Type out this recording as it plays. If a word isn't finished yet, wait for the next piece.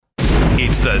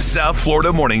It's the South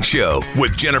Florida Morning Show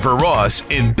with Jennifer Ross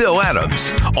and Bill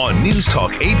Adams on News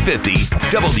Talk 850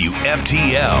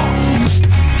 WFTL.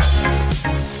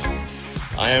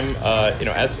 I am,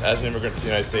 as an immigrant to the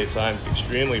United States, I'm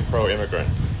extremely pro-immigrant,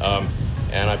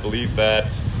 and I believe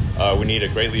that we need a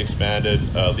greatly expanded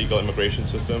legal immigration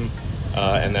system,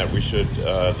 and that we should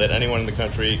let anyone in the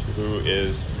country who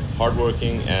is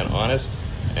hardworking and honest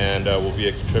and will be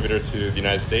a contributor to the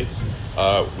United States,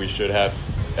 we should have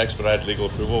expedited legal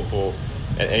approval for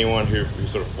anyone who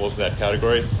sort of falls in that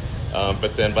category.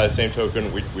 But then by the same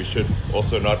token, we should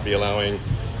also not be allowing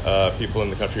people in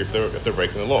the country if they're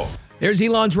breaking the law. There's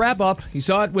Elon's wrap-up. He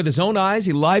saw it with his own eyes.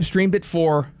 He live-streamed it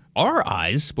for our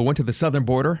eyes, but went to the southern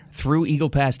border through Eagle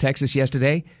Pass, Texas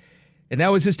yesterday, and that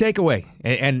was his takeaway.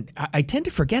 And I tend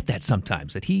to forget that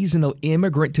sometimes, that he's an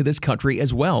immigrant to this country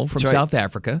as well from South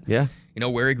Africa. Yeah.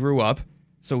 Where he grew up.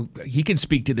 So he can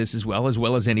speak to this as well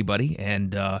as anybody,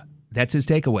 and that's his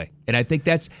takeaway. And I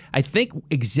think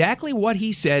exactly what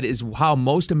he said is how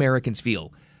most Americans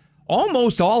feel.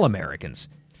 Almost all Americans.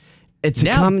 It's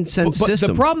a common sense system.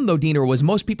 The problem, though, Diener, was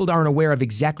most people aren't aware of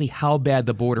exactly how bad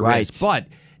the border is. But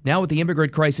now with the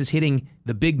immigrant crisis hitting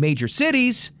the big major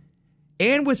cities,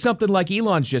 and with something like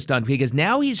Elon's just done, because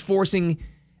now he's forcing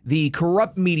the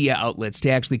corrupt media outlets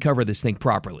to actually cover this thing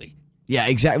properly. Yeah,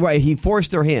 exactly. Right. He forced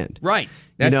their hand. Right.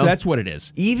 That's what it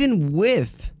is. Even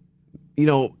with,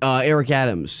 Eric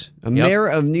Adams, mayor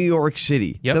of New York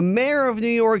City, the mayor of New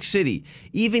York City,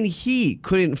 even he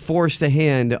couldn't force the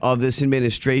hand of this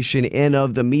administration and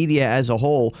of the media as a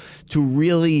whole to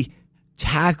really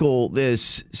tackle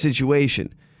this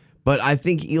situation. But I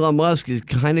think Elon Musk is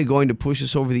kind of going to push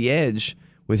us over the edge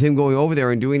with him going over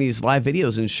there and doing these live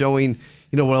videos and showing,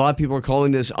 what a lot of people are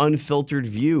calling this unfiltered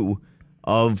view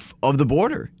of the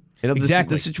border and of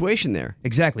the situation there.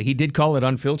 Exactly. He did call it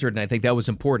unfiltered, and I think that was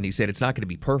important. He said it's not going to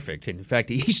be perfect. And in fact,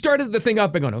 he started the thing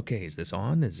up by going, okay, is this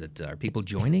on? Are people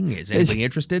joining? Is anybody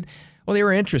interested? Well, they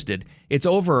were interested. It's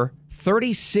over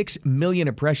 36 million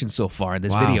impressions so far in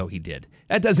this video he did.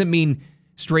 That doesn't mean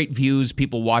straight views.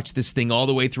 People watch this thing all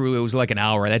the way through. It was like an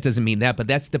hour. That doesn't mean that, but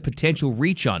that's the potential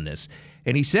reach on this.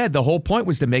 And he said the whole point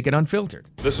was to make it unfiltered.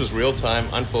 This is real time,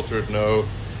 unfiltered,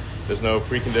 there's no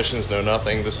preconditions, no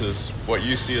nothing. This is what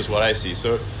you see is what I see.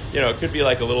 So, it could be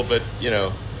like a little bit,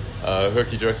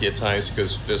 herky-jerky at times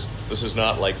because this is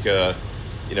not like, a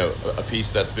piece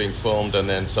that's being filmed and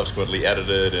then subsequently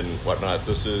edited and whatnot.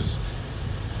 This is,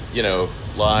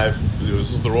 live.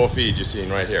 This is the raw feed you're seeing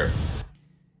right here.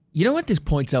 You know what this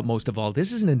points out most of all?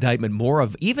 This is an indictment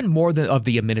even more than of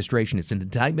the administration. It's an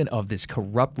indictment of this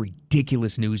corrupt,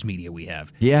 ridiculous news media we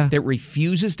have. Yeah. That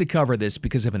refuses to cover this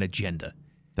because of an agenda.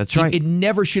 That's right. It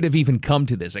never should have even come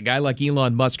to this. A guy like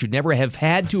Elon Musk should never have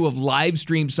had to have live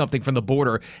streamed something from the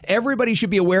border. Everybody should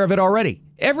be aware of it already.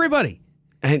 Everybody.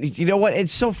 And you know what?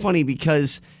 It's so funny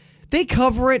because they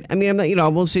cover it. I mean, I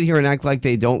won't sit here and act like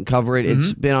they don't cover it.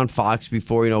 It's been on Fox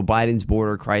before, Biden's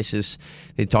border crisis.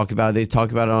 They talk about it.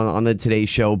 On the Today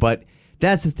Show. But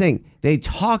that's the thing. They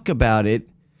talk about it.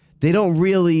 They don't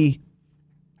really,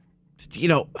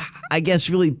 I guess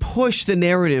really push the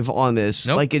narrative on this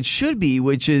like it should be,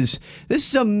 which is this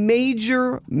is a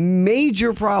major,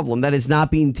 major problem that is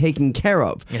not being taken care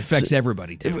of. It affects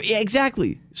everybody, too.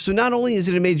 Exactly. So not only is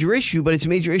it a major issue, but it's a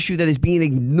major issue that is being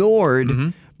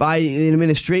ignored by an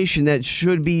administration that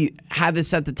should have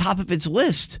this at the top of its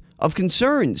list of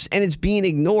concerns, and it's being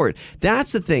ignored.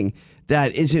 That's the thing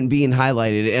that isn't being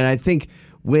highlighted. And I think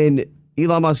when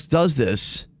Elon Musk does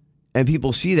this and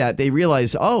people see that, they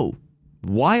realize,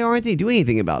 why aren't they doing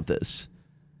anything about this?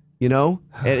 And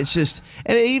it's just,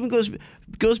 and it even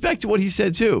goes back to what he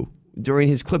said too during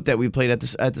his clip that we played at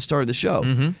the start of the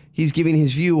show. He's giving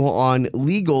his view on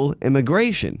legal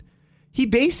immigration. He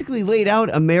basically laid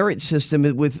out a merit system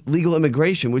with legal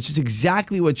immigration, which is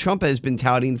exactly what Trump has been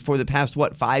touting for the past,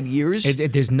 5 years?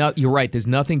 You're right. There's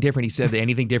nothing different he said,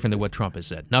 anything different than what Trump has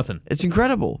said. Nothing. It's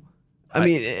incredible. I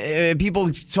mean,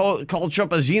 people call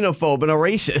Trump a xenophobe and a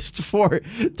racist for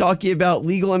talking about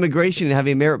legal immigration and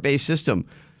having a merit-based system.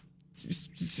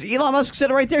 Elon Musk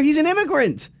said it right there. He's an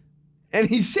immigrant, and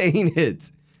he's saying it.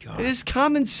 God. It is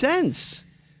common sense.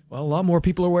 Well, a lot more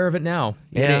people are aware of it now.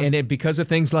 Yeah. And because of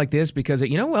things like this, because,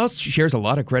 who else shares a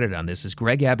lot of credit on this is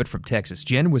Greg Abbott from Texas.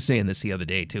 Jen was saying this the other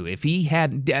day, too. If he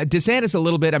had DeSantis a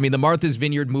little bit, the Martha's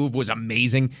Vineyard move was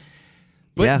amazing.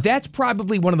 But that's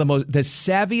probably one of the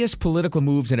savviest political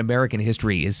moves in American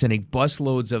history is sending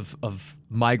busloads of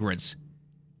migrants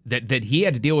that he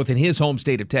had to deal with in his home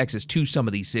state of Texas to some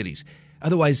of these cities.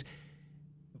 Otherwise,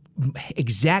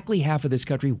 exactly half of this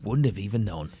country wouldn't have even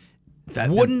known.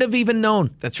 Wouldn't have even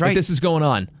known that's right. that this is going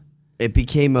on. it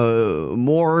became a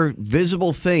more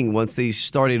visible thing once they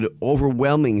started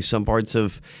overwhelming some parts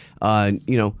of,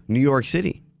 New York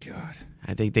City. God.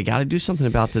 I think they got to do something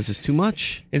about this. It's too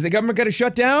much. Is the government going to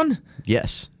shut down?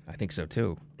 Yes. I think so,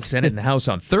 too. The Senate and the House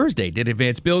on Thursday did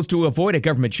advance bills to avoid a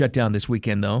government shutdown this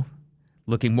weekend, though.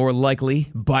 Looking more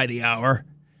likely by the hour.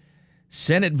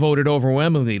 Senate voted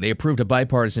overwhelmingly. They approved a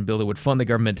bipartisan bill that would fund the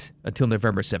government until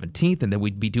November 17th, and then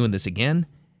we'd be doing this again.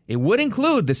 It would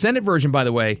include, the Senate version, by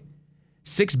the way,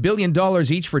 $6 billion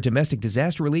each for domestic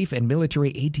disaster relief and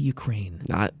military aid to Ukraine.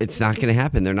 It's not going to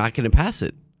happen. They're not going to pass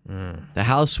it. The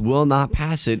House will not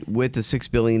pass it with the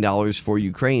 $6 billion for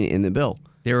Ukraine in the bill.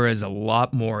 There is a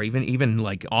lot more, even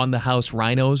like on the House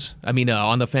rhinos,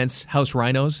 on the fence House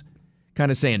rhinos,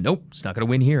 kind of saying, nope, it's not going to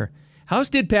win here. House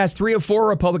did pass 3 of 4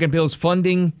 Republican bills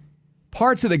funding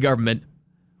parts of the government.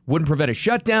 Wouldn't prevent a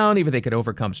shutdown, even they could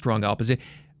overcome strong opposition.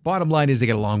 Bottom line is they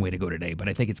got a long way to go today, but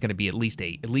I think it's going to be at least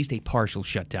a partial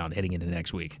shutdown heading into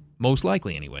next week. Most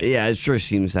likely, anyway. Yeah, it sure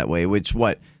seems that way. Which,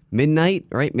 midnight,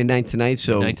 right? Midnight tonight.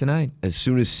 So midnight tonight. As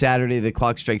soon as Saturday, the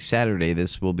clock strikes Saturday,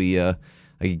 this will be a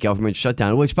government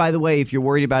shutdown. Which, by the way, if you're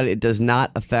worried about it, it does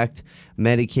not affect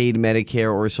Medicaid,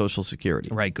 Medicare, or Social Security.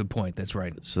 Right. Good point. That's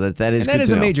right. So that is. And that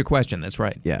is a major question. That's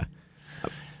right. Yeah.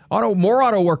 More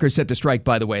auto workers set to strike.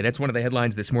 By the way, that's one of the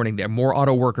headlines this morning. There are more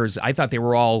auto workers. I thought they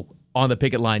were all on the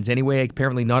picket lines anyway.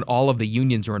 Apparently, not all of the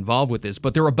unions are involved with this,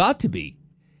 but they're about to be.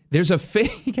 There's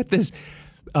you get this.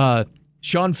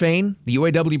 Sean Fain, the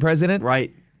UAW president,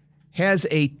 right, has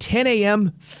a 10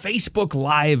 a.m. Facebook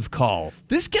Live call.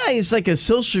 This guy is like a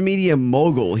social media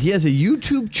mogul. He has a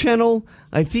YouTube channel.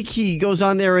 I think he goes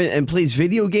on there and plays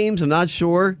video games. I'm not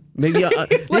sure. Maybe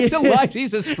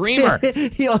he's a streamer.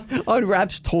 He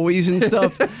unwraps toys and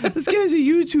stuff. This guy has a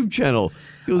YouTube channel.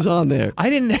 Goes on there. I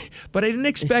didn't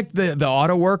expect the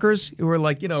auto workers who are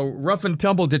like, rough and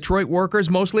tumble Detroit workers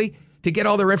mostly to get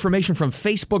all their information from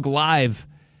Facebook Live.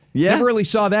 Yeah. Never really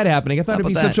saw that happening. I thought it'd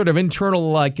be some sort of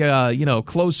internal,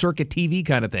 closed circuit TV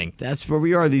kind of thing. That's where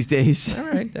we are these days. All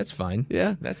right, that's fine.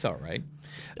 Yeah. That's all right.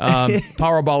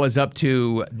 Powerball is up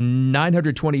to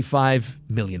 $925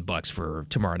 million for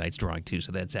tomorrow night's drawing, too,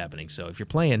 so that's happening. So if you're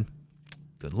playing,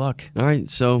 good luck. All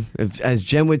right, so as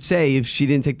Jen would say, if she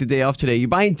didn't take the day off today, you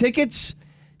buying tickets?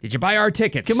 Did you buy our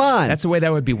tickets? Come on. That's the way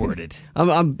that would be worded.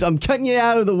 I'm cutting you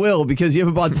out of the will because you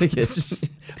haven't bought tickets. I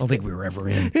don't think we were ever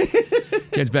in.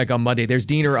 Jen's back on Monday. There's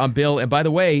Diener, I'm Bill. And by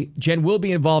the way, Jen will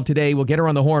be involved today. We'll get her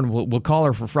on the horn. We'll call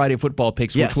her for Friday football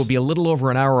picks, which will be a little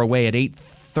over an hour away at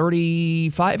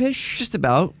 8:35-ish. Just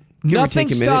about. Nothing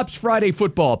stops Friday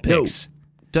football picks. No.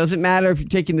 Doesn't matter if you're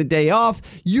taking the day off.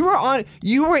 You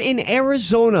were in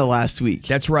Arizona last week.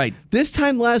 That's right. This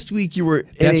time last week you were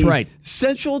in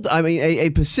a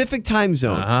Pacific time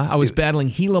zone. I was battling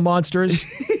Gila monsters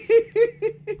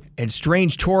and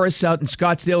strange tourists out in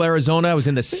Scottsdale, Arizona. I was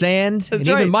in the sand,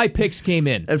 even my picks came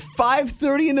in. At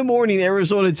 5:30 in the morning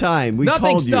Arizona time,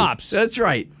 Nothing stops. That's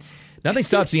right. Nothing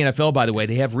stops the NFL, by the way.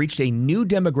 They have reached a new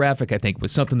demographic, I think, with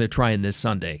something they're trying this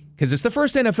Sunday. Because it's the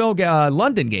first NFL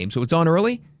London game, so it's on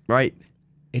early. Right.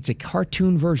 It's a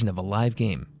cartoon version of a live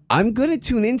game. I'm going to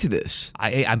tune into this.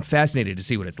 I'm fascinated to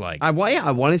see what it's like. I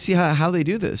want to see how they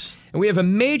do this. And we have a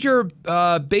major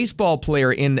baseball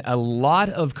player in a lot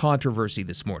of controversy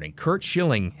this morning. Curt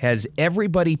Schilling has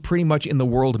everybody pretty much in the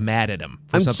world mad at him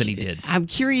for something he did. I'm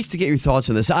curious to get your thoughts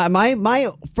on this.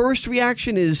 My first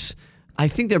reaction is I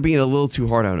think they're being a little too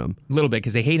hard on him. A little bit,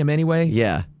 because they hate him anyway.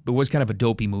 Yeah. It was kind of a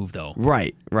dopey move, though.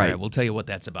 Right. All right, we'll tell you what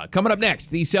that's about. Coming up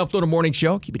next, the South Florida Morning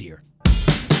Show. Keep it here.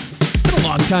 It's been a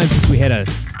long time since we had a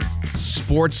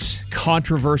sports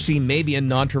controversy, maybe a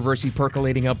non-controversy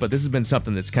percolating up, but this has been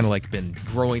something that's kind of been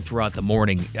growing throughout the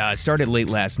morning. Started late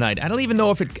last night. I don't even know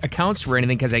if it accounts for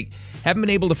anything because I haven't been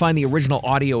able to find the original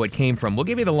audio it came from. We'll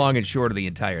give you the long and short of the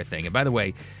entire thing. And by the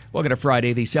way, welcome to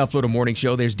Friday, the South Florida Morning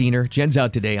Show. There's Diener. Jen's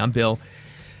out today. I'm Bill.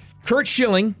 Curt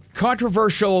Schilling,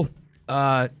 controversial,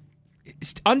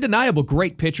 undeniable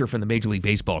great pitcher from the Major League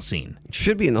Baseball scene.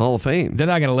 Should be in the Hall of Fame. They're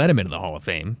not going to let him into the Hall of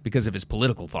Fame because of his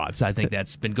political thoughts. I think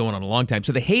that's been going on a long time.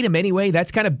 So they hate him anyway.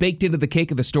 That's kind of baked into the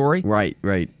cake of the story. Right.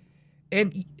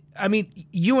 And, I mean,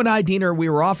 you and I, Diener, we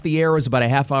were off the air. It was about a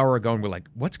half hour ago, and we're like,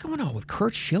 what's going on with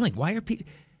Curt Schilling? Why are people...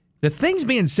 The things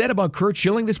being said about Curt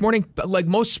Schilling this morning, like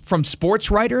most from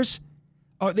sports writers,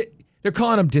 they're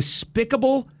calling him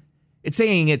despicable. It's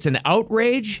saying it's an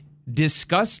outrage,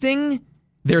 disgusting.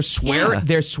 They're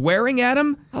swearing at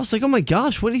him. I was like, oh my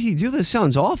gosh, what did he do? This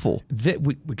sounds awful.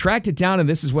 We tracked it down, and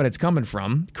this is what it's coming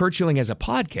from. Curt Schilling has a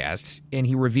podcast, and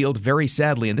he revealed very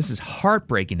sadly, and this is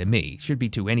heartbreaking to me, should be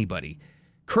to anybody.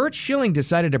 Curt Schilling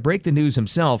decided to break the news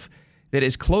himself that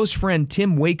his close friend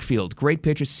Tim Wakefield, great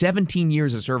pitcher, 17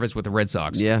 years of service with the Red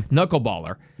Sox,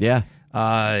 knuckleballer,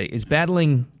 is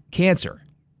battling cancer.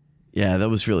 Yeah,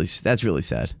 that's really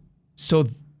sad. So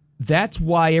that's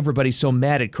why everybody's so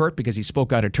mad at Kurt, because he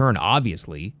spoke out of turn,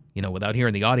 obviously, without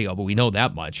hearing the audio, but we know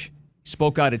that much. He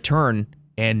spoke out of turn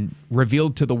and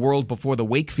revealed to the world before the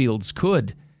Wakefields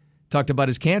could. Talked about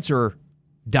his cancer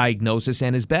diagnosis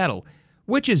and his battle,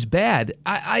 which is bad.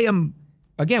 I am,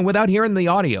 again, without hearing the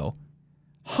audio,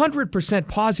 100%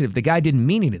 positive the guy didn't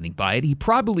mean anything by it. He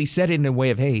probably said it in a way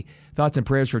of, hey, thoughts and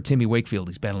prayers for Timmy Wakefield.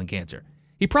 He's battling cancer.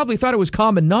 He probably thought it was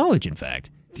common knowledge, in fact.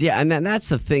 Yeah, and that's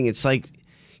the thing. It's like,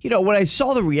 when I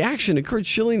saw the reaction to Curt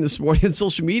Schilling this morning on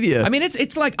social media. I mean,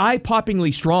 it's like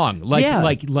eye-poppingly strong,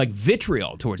 like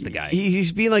vitriol towards the guy.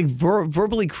 He's being like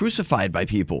verbally crucified by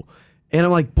people. And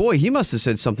I'm like, boy, he must have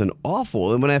said something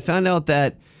awful. And when I found out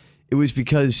that it was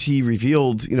because he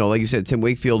revealed, like you said, Tim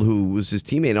Wakefield, who was his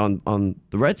teammate on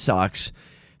the Red Sox,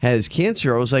 has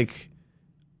cancer, I was like,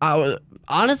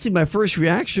 honestly, my first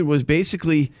reaction was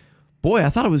basically, boy, I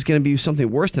thought it was going to be something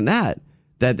worse than that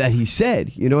he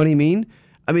said. You know what I mean?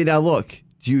 I mean, now look,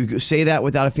 do you say that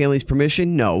without a family's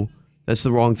permission? No, that's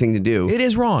the wrong thing to do. It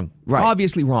is wrong. Right.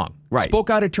 Obviously wrong. Right. Spoke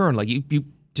out of turn. Like you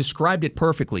described it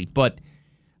perfectly, but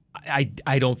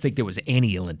I don't think there was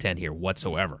any ill intent here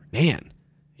whatsoever. Man,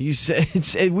 we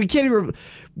can't even.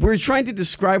 We're trying to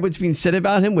describe what's being said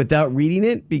about him without reading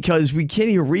it because we can't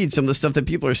even read some of the stuff that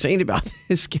people are saying about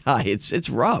this guy. It's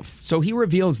rough. So he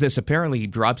reveals this. Apparently, he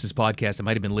drops his podcast. It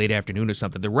might have been late afternoon or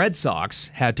something. The Red Sox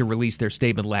had to release their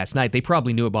statement last night. They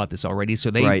probably knew about this already,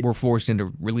 so they were forced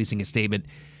into releasing a statement.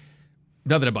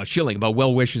 Nothing about Schilling, about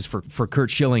well wishes for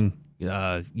Curt Schilling.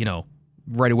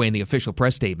 Right away in the official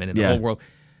press statement in the whole world.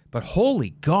 But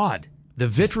holy God, the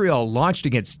vitriol launched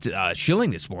against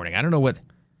Schilling this morning. I don't know what.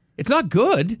 It's not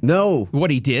good. No. What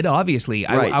he did, obviously.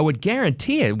 Right. I would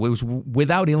guarantee it was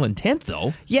without ill intent,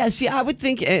 though. Yeah, see, I would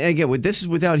think, and again, this is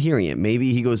without hearing it.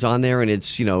 Maybe he goes on there and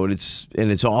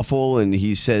it's awful, and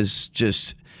he says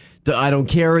just, I don't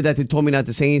care that they told me not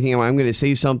to say anything. I'm going to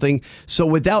say something. So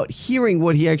without hearing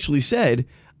what he actually said,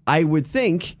 I would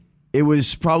think it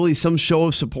was probably some show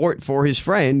of support for his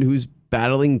friend who's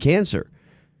battling cancer.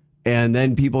 And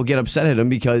then people get upset at him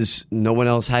because no one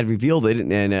else had revealed it.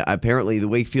 And apparently the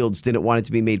Wakefields didn't want it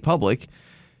to be made public.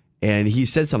 And he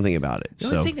said something about it.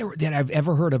 The only thing that I've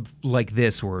ever heard of like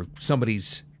this, where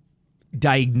somebody's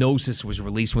diagnosis was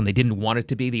released when they didn't want it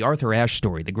to be, the Arthur Ashe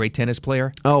story, the great tennis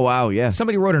player. Oh, wow, yeah.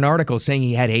 Somebody wrote an article saying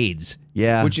he had AIDS.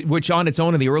 Yeah. Which on its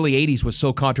own in the early 80s was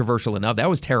so controversial enough. That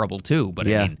was terrible, too. But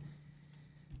I mean,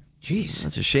 jeez.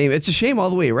 That's a shame. It's a shame all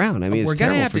the way around. I mean, it's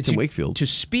terrible for Tim Wakefield. To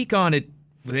speak on it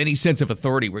with any sense of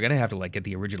authority, we're going to have to get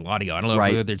the original audio. I don't know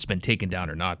whether it's been taken down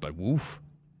or not, but woof.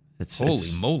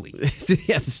 Holy moly.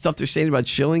 Yeah, the stuff they're saying about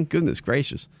Schilling, goodness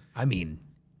gracious. I mean,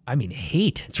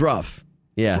 hate. It's rough.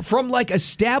 Yeah. From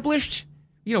established,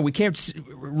 we can't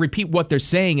repeat what they're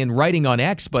saying and writing on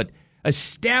X, but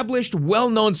established,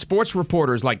 well-known sports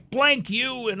reporters like blank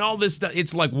you and all this stuff.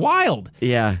 It's wild.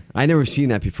 Yeah, I never seen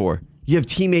that before. You have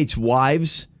teammates'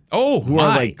 wives who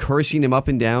are cursing him up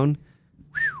and down.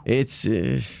 It's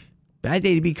a bad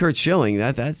day to be Curt Schilling.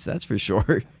 That's for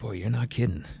sure. Boy, you're not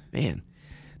kidding. Man.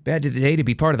 Bad day to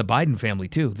be part of the Biden family,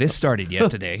 too. This started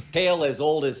yesterday. Tale as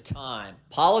old as time.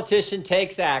 Politician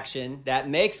takes action that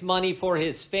makes money for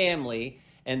his family,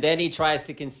 and then he tries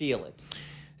to conceal it.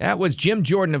 That was Jim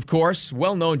Jordan, of course.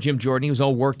 Well-known Jim Jordan. He was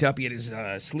all worked up. He had his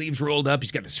sleeves rolled up.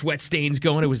 He's got the sweat stains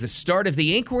going. It was the start of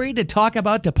the inquiry to talk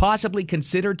about, to possibly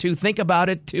consider, to think about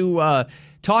it, to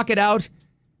talk it out.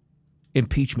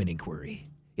 Impeachment inquiry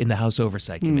in the House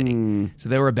Oversight Committee. So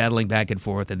they were battling back and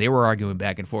forth, and they were arguing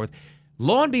back and forth.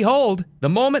 Lo and behold, the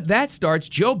moment that starts,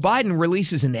 Joe Biden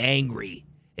releases an angry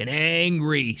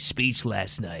speech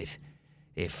last night.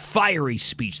 A fiery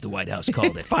speech, the White House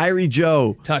called it. Fiery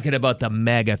Joe. Talking about the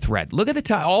MAGA threat. Look at the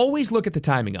time. Always look at the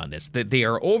timing on this. That they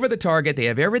are over the target. They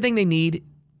have everything they need.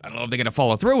 I don't know if they're going to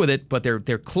follow through with it, but they're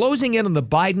closing in on the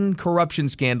Biden corruption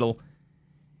scandal.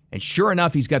 And sure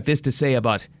enough, he's got this to say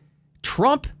about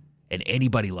Trump and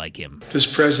anybody like him. This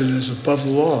president is above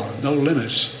the law, no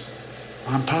limits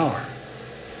on power.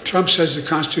 Trump says the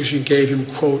Constitution gave him,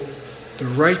 quote, the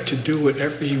right to do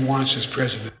whatever he wants as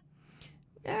president.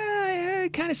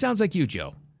 It kind of sounds like you,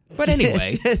 Joe. But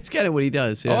anyway. It's kind of what he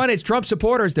does. Yeah. Oh, and it's Trump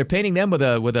supporters. They're painting them with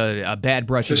a bad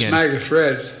brush this again. This MAGA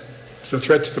threat is a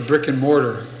threat to the brick and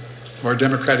mortar of our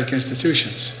democratic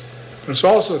institutions. But it's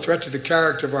also a threat to the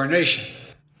character of our nation.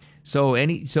 So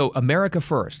America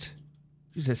first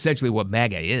is essentially what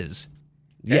MAGA is.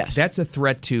 Yes. That's a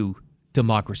threat to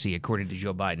democracy, according to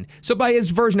Joe Biden. So by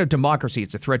his version of democracy,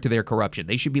 it's a threat to their corruption.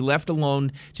 They should be left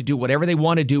alone to do whatever they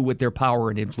want to do with their power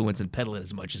and influence and peddle it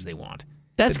as much as they want.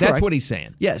 That's what he's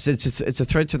saying. Yes, it's a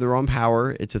threat to their own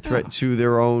power. It's a threat to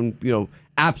their own,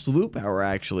 absolute power,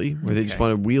 actually, where they just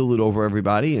want to wield it over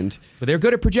everybody. But they're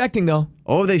good at projecting, though.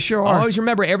 Oh, they sure are. Always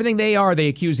remember, everything they are, they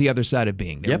accuse the other side of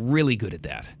being. They're really good at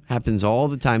that. Happens all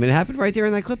the time. And it happened right there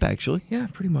in that clip, actually. Yeah,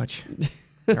 pretty much.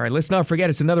 All right, let's not forget,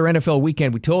 it's another NFL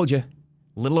weekend. We told you.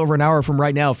 A little over an hour from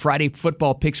right now, Friday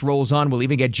Football Picks rolls on. We'll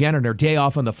even get Jen on her day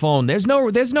off on the phone. There's no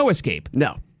escape.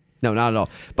 No, not at all.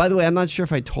 By the way, I'm not sure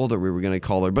if I told her we were going to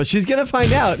call her, but she's going to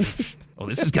find out. Oh,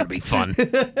 this is going to be fun.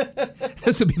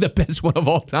 This will be the best one of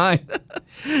all time.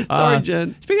 Sorry,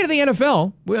 Jen. Speaking of the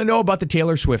NFL, we know about the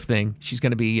Taylor Swift thing. She's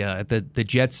going to be at the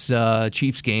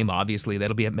Jets-Chiefs game, obviously.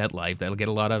 That'll be at MetLife. That'll get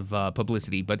a lot of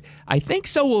publicity. But I think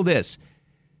so will this.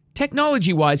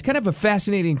 Technology-wise, kind of a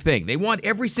fascinating thing. They want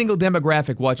every single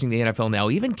demographic watching the NFL now,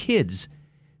 even kids.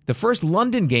 The first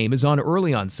London game is on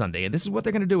early on Sunday, and this is what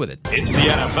they're going to do with it. It's the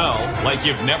NFL like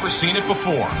you've never seen it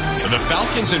before. The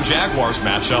Falcons and Jaguars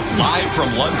matchup live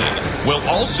from London will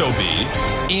also be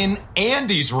in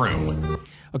Andy's room.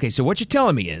 Okay, so what you're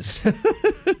telling me is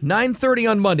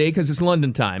 9:30 on Monday, because it's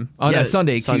London time, on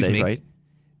Sunday, excuse me, right?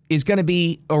 Is going to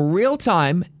be a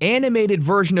real-time animated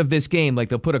version of this game. Like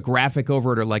they'll put a graphic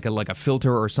over it or like a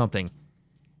filter or something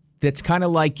that's kind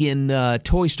of like in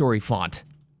Toy Story font.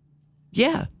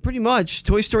 Yeah, pretty much.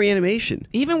 Toy Story animation.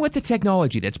 Even with the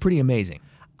technology, that's pretty amazing.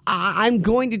 I'm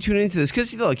going to tune into this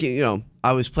because, look,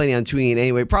 I was planning on tuning in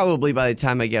anyway. Probably by the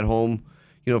time I get home,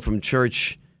 from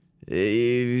church,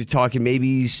 talking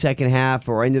maybe second half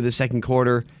or end of the second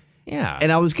quarter. Yeah. And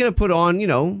I was going to put on,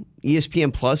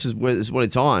 ESPN Plus is what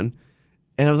it's on.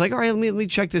 And I was like, all right, let me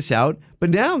check this out. But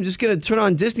now I'm just going to turn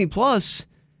on Disney Plus,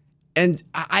 and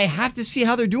I have to see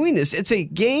how they're doing this. It's a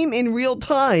game in real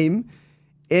time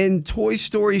in Toy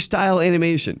Story style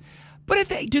animation. But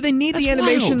do they need the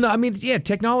animation? Wild. I mean, yeah,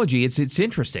 technology. It's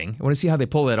interesting. I want to see how they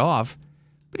pull that off.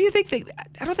 But do you think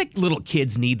I don't think little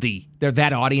kids need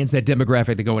that audience, that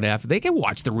demographic they're going after. They can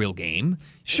watch the real game.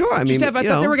 Sure, I thought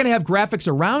they were going to have graphics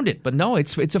around it, but no,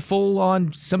 it's a full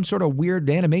on some sort of weird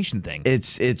animation thing.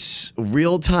 It's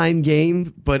real time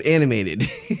game, but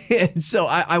animated. And so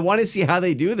I want to see how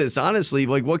they do this. Honestly,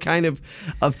 like what kind of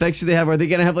effects do they have? Are they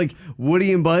going to have like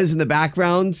Woody and Buzz in the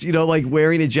background? Like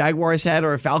wearing a Jaguars hat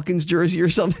or a Falcons jersey or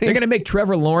something? They're going to make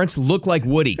Trevor Lawrence look like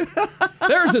Woody.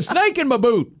 There's a snake in my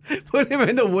boot. Put him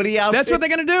in the Woody outfit. That's what they're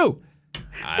going to do.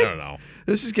 I don't know.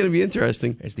 This is going to be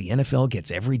interesting. As the NFL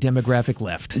gets every demographic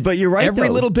left. But you're right, every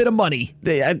little bit of money.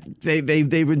 They've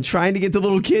been trying to get the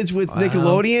little kids with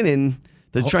Nickelodeon, and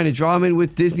they're trying to draw them in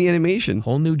with Disney animation.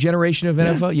 Whole new generation of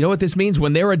NFL. Yeah. You know what this means?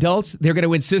 When they're adults, they're going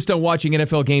to insist on watching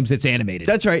NFL games that's animated.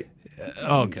 That's right.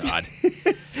 Oh, God.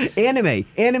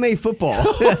 Anime football.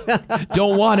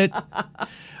 Don't want it.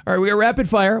 All right, we got Rapid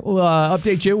Fire. We'll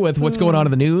update you with what's going on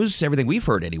in the news, everything we've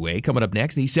heard anyway. Coming up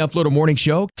next, the South Florida Morning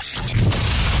Show.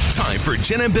 Time for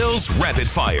Jen and Bill's Rapid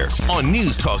Fire on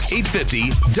News Talk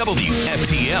 850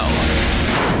 WFTL.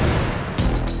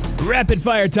 Rapid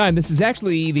Fire time. This is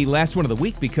actually the last one of the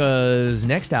week because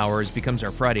next hour becomes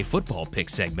our Friday football pick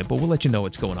segment, but we'll let you know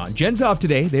what's going on. Jen's off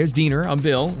today. There's Diener. I'm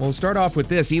Bill. We'll start off with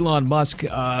this. Elon Musk,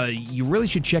 you really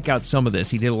should check out some of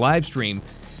this. He did a live stream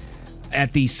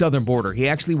at the southern border. He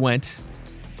actually went,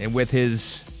 and with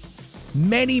his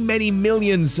many, many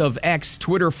millions of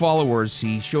Twitter followers,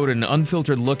 he showed an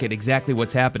unfiltered look at exactly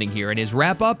what's happening here. And his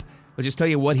wrap-up, I'll just tell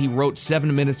you what he wrote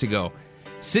 7 minutes ago.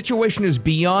 Situation is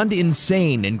beyond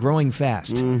insane and growing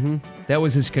fast. Mm-hmm. That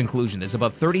was his conclusion. There's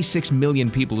about 36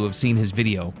 million people who have seen his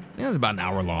video. It was about an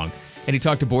hour long. And he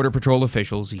talked to Border Patrol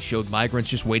officials. He showed migrants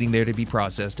just waiting there to be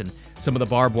processed and some of the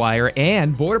barbed wire,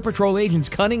 and Border Patrol agents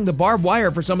cutting the barbed wire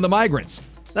for some of the migrants.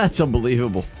 That's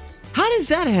unbelievable. How does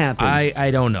that happen?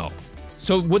 I don't know.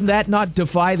 So wouldn't that not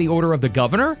defy the order of the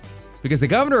governor? Because the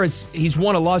governor he's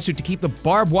won a lawsuit to keep the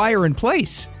barbed wire in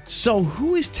place. So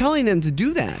who is telling them to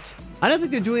do that? I don't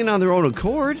think they're doing it on their own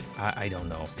accord. I don't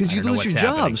know. Because you lose your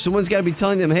job. Someone's got to be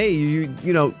telling them, hey, you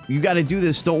got to do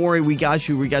this. Don't worry, we got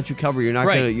you. We got you covered. You're not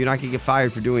gonna get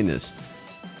fired for doing this.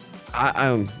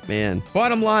 Man.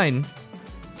 Bottom line,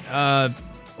 a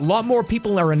lot more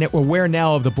people are aware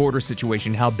now of the border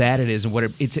situation, how bad it is, and what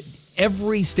it's.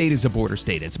 Every state is a border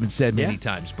state. It's been said many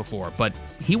times before. But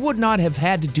he would not have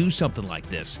had to do something like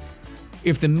this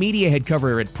if the media had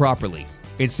covered it properly,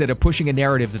 instead of pushing a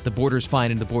narrative that the border's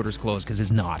fine and the border's closed, because it's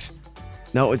not.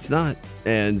 No, it's not.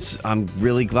 And I'm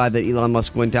really glad that Elon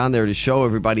Musk went down there to show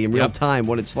everybody in real time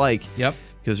what it's like. Yep.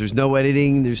 Because there's no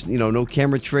editing, there's no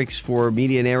camera tricks for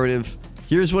media narrative.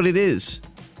 Here's what it is.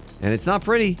 And it's not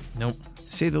pretty, Nope. to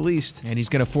say the least. And he's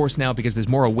going to force now, because there's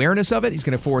more awareness of it, he's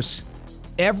going to force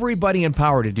everybody in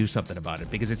power to do something about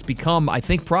it, because it's become, I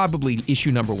think, probably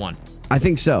issue number one. I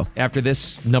think so. After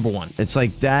this, number one. It's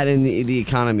like that and the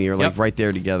economy are like Yep. right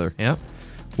there together. Yeah.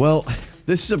 Well,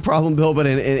 this is a problem, Bill, but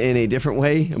in a different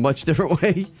way, a much different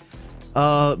way.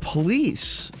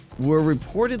 Police were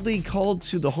reportedly called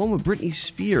to the home of Britney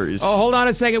Spears. Oh, hold on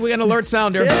a second. We got an alert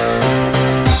sounder.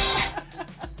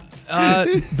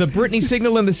 The Britney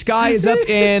signal in the sky is up,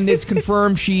 and it's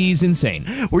confirmed she's insane.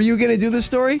 Were you going to do this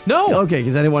story? No. Okay,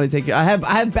 because I didn't want to take it. I have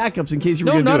backups in case you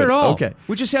were No, going to do not it. at all. Okay.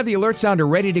 We just have the alert sounder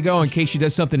ready to go in case she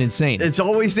does something insane. It's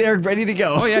always there, ready to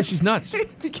go. Oh, yeah, she's nuts.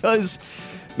 Because,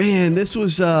 man, this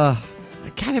was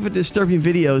kind of a disturbing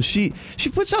video. She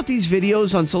puts out these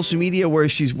videos on social media where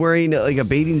she's wearing like a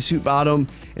bathing suit bottom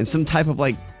and some type of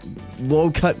like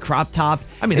low-cut crop top.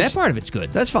 I mean, And that part of it's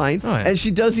good. That's fine. Oh, yeah. And she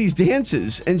does these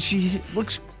dances, and she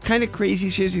looks kind of crazy.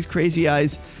 She has these crazy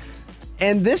eyes.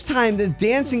 And this time, the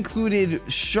dance included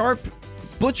sharp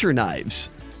butcher knives.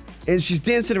 And she's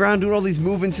dancing around, doing all these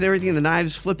movements and everything, and the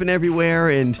knives flipping everywhere.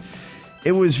 And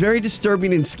it was very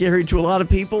disturbing and scary to a lot of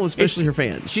people, especially her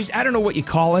fans. I don't know what you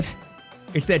call it.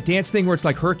 It's that dance thing where it's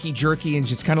like herky-jerky and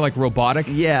just kind of like robotic.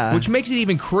 Yeah. Which makes it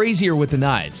even crazier with the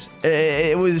knives.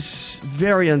 It was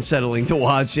very unsettling to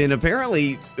watch, and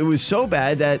apparently it was so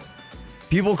bad that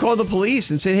people called the police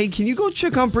and said, hey, can you go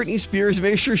check on Britney Spears and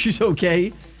make sure she's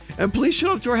okay? And police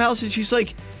showed up to her house, and she's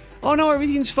like, oh, no,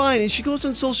 everything's fine. And she goes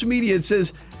on social media and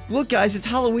says, look, guys, it's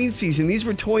Halloween season. These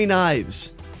were toy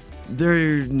knives.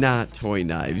 They're not toy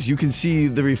knives. You can see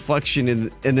the reflection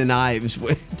in the knives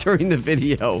during the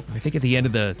video. I think at the end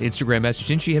of the Instagram message,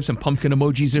 didn't she have some pumpkin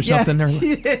emojis or something?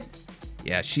 Yeah.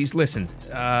 Yeah, listen.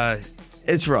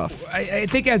 It's rough. I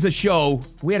think as a show,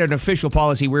 we had an official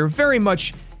policy. We were very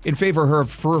much in favor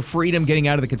of her freedom, getting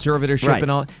out of the conservatorship Right.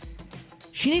 and all.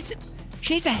 She needs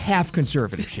a half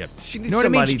conservatorship. She needs you know what I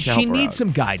mean? somebody to help She her needs out.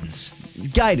 some guidance.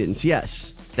 Guidance,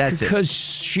 yes. That's it. Because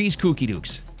she's kooky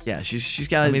dukes. Yeah, she's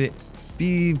got to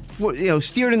be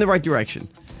steered in the right direction.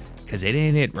 Because it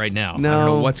ain't it right now. No. I don't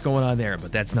know what's going on there,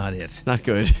 but that's not it. Not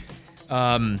good.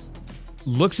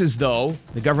 Looks as though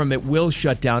the government will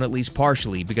shut down, at least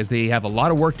partially, because they have a lot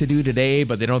of work to do today,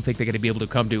 but they don't think they're going to be able to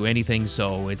come to anything,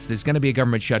 so there's going to be a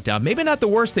government shutdown. Maybe not the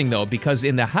worst thing, though, because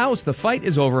in the House, the fight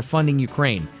is over funding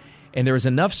Ukraine, and there is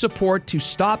enough support to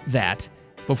stop that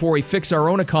before we fix our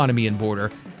own economy and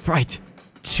border. Right.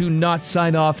 To not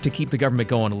sign off to keep the government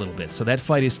going a little bit. So that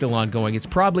fight is still ongoing. It's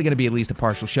probably going to be at least a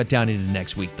partial shutdown into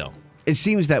next week, though. It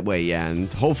seems that way, yeah,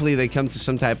 and hopefully they come to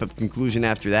some type of conclusion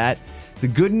after that. The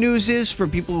good news is for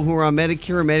people who are on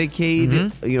Medicare or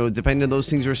Medicaid, depending on those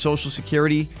things, or Social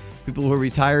Security, people who are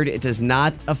retired, it does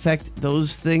not affect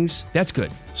those things. That's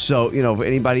good. So, for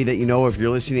anybody that if you're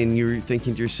listening and you're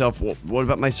thinking to yourself, well, what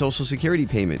about my Social Security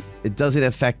payment? It doesn't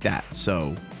affect that,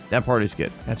 so that part is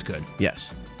good. That's good.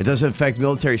 Yes. It doesn't affect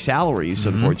military salaries,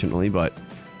 unfortunately, but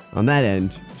on that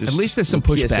end, just at least there's some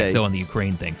pushback, PSA. though, on the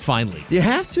Ukraine thing, finally. You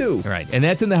have to. All right, and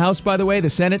that's in the House, by the way. The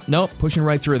Senate, nope, pushing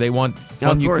right through. They want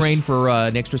fund of course. Ukraine for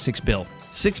an extra $6 billion.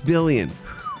 $6 billion.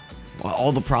 Well,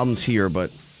 all the problems here,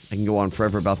 but I can go on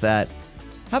forever about that.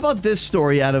 How about this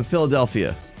story out of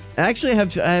Philadelphia? Actually, I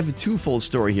have a twofold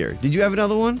story here. Did you have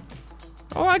another one?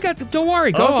 Oh, don't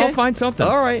worry. Go, Okay. I'll find something.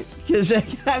 All right. Because, I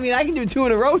can do two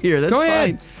in a row here. That's Go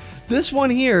ahead. fine. This one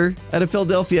here out of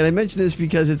Philadelphia, and I mention this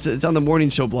because it's on the morning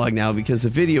show blog now because the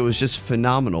video is just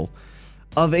phenomenal,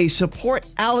 of a support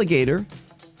alligator.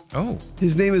 Oh,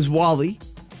 His name is Wally.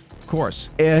 of course.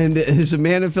 And there's a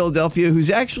man in Philadelphia who's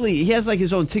he has like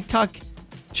his own TikTok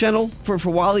channel for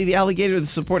Wally the alligator, the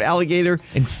support alligator.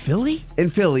 In Philly? In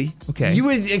Philly. Okay. You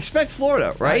would expect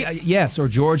Florida, right? Yes, or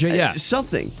Georgia, yeah.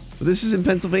 Something. This is in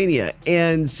Pennsylvania.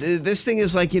 And this thing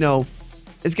is like,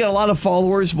 it's got a lot of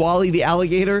followers. Wally the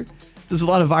alligator does a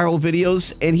lot of viral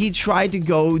videos. And he tried to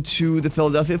go to the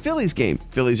Philadelphia Phillies game.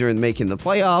 Phillies are making the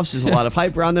playoffs. There's a lot of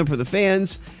hype around them for the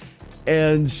fans.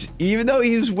 And even though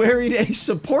he's wearing a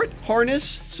support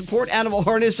animal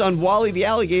harness on Wally the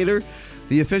alligator,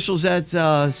 the officials at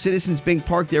Citizens Bank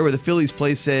Park there where the Phillies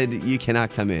play said, you cannot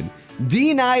come in.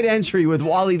 Denied entry with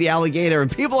Wally the alligator,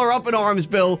 and people are up in arms,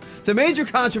 Bill. It's a major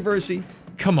controversy.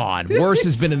 Come on, worse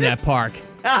has been in that park.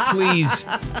 Please.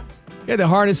 You had the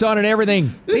harness on and everything.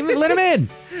 Let him in.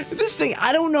 This thing,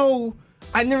 I don't know.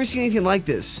 I've never seen anything like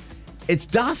this. It's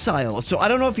docile, so I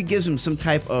don't know if he gives him some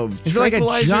type of Is it like a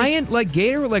tranquilizers. giant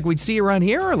gator like we'd see around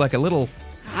here, or like a little...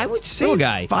 I would say little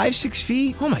guy. 5-6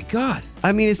 feet. Oh, my God.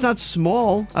 I mean, it's not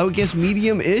small. I would guess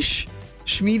medium-ish.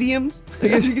 Schmedium, I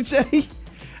guess you could say.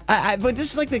 But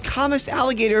this is like the calmest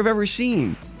alligator I've ever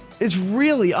seen. It's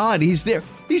really odd. He's there.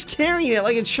 He's carrying it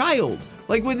like a child,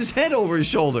 like with his head over his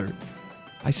shoulder.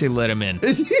 I say let him in.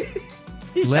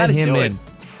 You Let gotta him do in. it.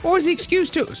 What was the excuse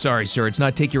to? Sorry, sir, it's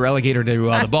not take your alligator to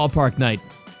the ballpark night.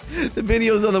 The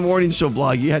video's on the morning show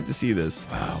blog. You have to see this.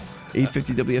 Wow.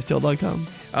 850WFTL.com.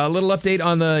 A little update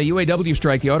on the UAW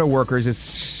strike. The auto workers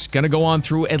is going to go on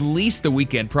through at least the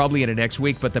weekend, probably into next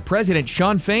week. But the president,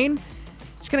 Sean Fain,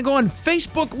 is going to go on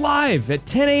Facebook Live at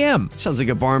 10 a.m. Sounds like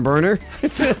a barn burner. I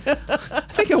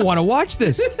think I want to watch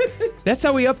this. That's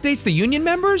how he updates the union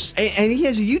members? And he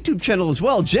has a YouTube channel as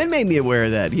well. Jen made me aware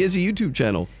of that. He has a YouTube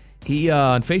channel. He,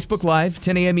 on Facebook Live,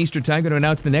 10 a.m. Eastern Time, going to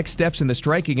announce the next steps in the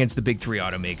strike against the big three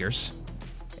automakers.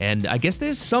 And I guess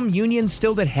there's some unions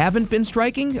still that haven't been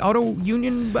striking, auto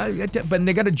union, but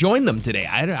they got to join them today.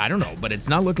 I don't know, but it's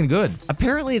not looking good.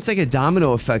 Apparently, it's like a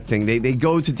domino effect thing. They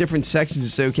go to different sections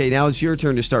and say, okay, now it's your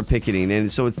turn to start picketing.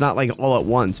 And so it's not like all at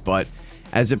once, but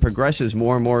as it progresses,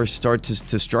 more and more start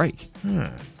to strike.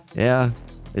 Yeah,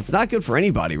 it's not good for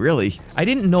anybody, really. I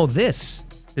didn't know this.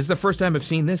 This is the first time I've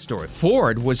seen this story.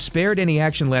 Ford was spared any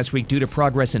action last week due to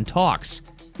progress in talks.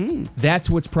 That's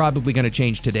what's probably going to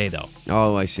change today, though.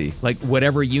 Oh, I see. Like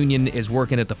whatever union is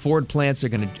working at the Ford plants are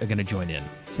going to join in.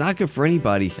 It's not good for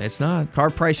anybody. It's not. Car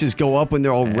prices go up when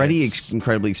they're already It's-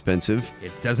 incredibly expensive.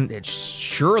 It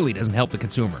surely doesn't help the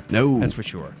consumer. No. That's for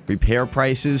sure. Repair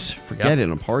prices, forget it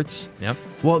on parts. Yep.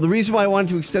 Well, the reason why I wanted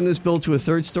to extend this bill to a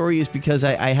third story is because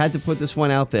I had to put this one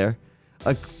out there.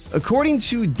 According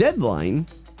to Deadline,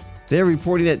 they're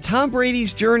reporting that Tom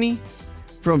Brady's journey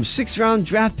from 6th-round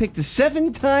draft pick to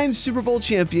 7-time Super Bowl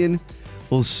champion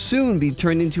will soon be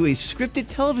turned into a scripted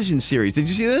television series. Did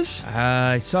you see this?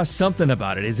 I saw something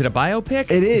about it. Is it a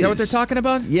biopic? It is. Is that what they're talking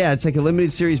about? Yeah, it's like a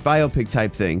limited series biopic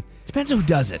type thing. Depends who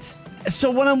does it. So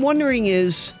what I'm wondering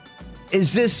is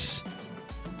this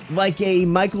like a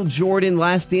Michael Jordan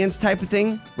Last Dance type of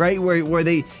thing, right? Where it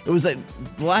was like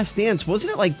The Last Dance,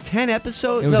 wasn't it like 10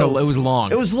 episodes? It was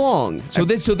long. It was long. So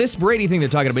this Brady thing they're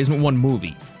talking about isn't one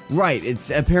movie. Right. It's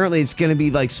going to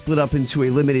be like split up into a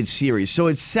limited series. So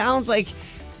it sounds like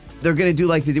they're going to do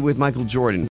like they did with Michael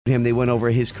Jordan. They went over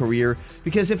his career,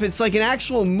 because if it's like an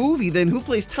actual movie, then who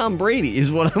plays Tom Brady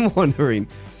is what I'm wondering.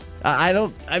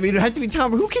 It has to be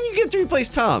Tom. Who can you get to replace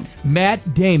Tom?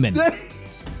 Matt Damon. I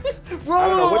don't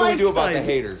know. What do we do about the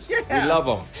haters? Yeah. We love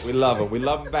them. We love them. We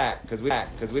love them back because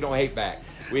we don't hate back.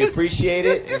 We appreciate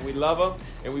it and we love them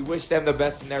and we wish them the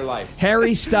best in their life.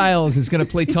 Harry Styles is going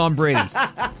to play Tom Brady.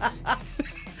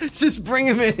 Just bring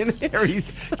him in, Harry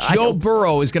Styles. Joe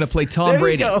Burrow is going to play Tom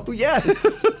Brady. There you go.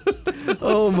 Yes.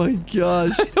 Oh my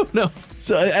gosh. I don't know.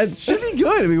 So it should be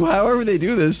good. I mean, however they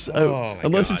do this,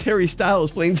 unless it's Harry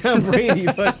Styles playing Tom Brady.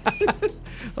 But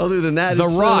other than that, The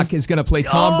Rock is going to play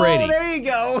Tom Brady. There you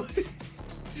go.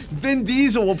 Vin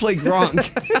Diesel will play Gronk.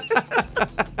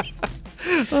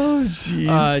 Oh,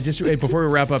 jeez. Just before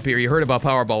we wrap up here, you heard about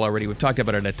Powerball already. We've talked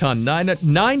about it a ton.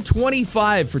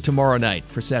 $9.25 for tomorrow night,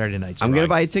 for Saturday night. I'm going to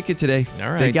buy a ticket today.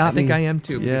 All right. They got I think me. I am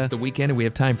too. Yeah. It's the weekend and we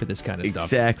have time for this kind of stuff.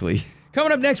 Exactly.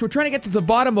 Coming up next, we're trying to get to the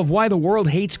bottom of why the world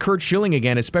hates Curt Schilling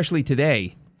again, especially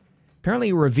today. Apparently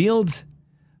he revealed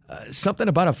something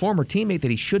about a former teammate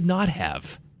that he should not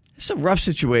have. It's a rough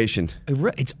situation.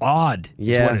 It's odd,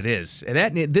 Yeah. is what it is.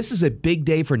 And this is a big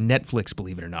day for Netflix,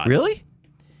 believe it or not. Really?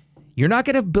 You're not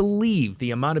going to believe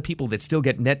the amount of people that still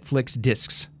get Netflix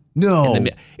discs. No.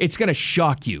 It's going to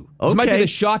shock you. This might be Okay. the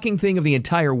shocking thing of the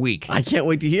entire week. I can't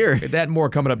wait to hear. That and more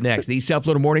coming up next. The South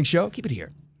Florida Morning Show. Keep it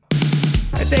here.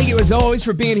 And thank you, as always,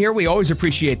 for being here. We always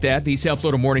appreciate that. The South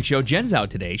Florida Morning Show. Jen's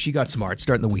out today. She got smart,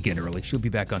 starting the weekend early. She'll be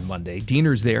back on Monday.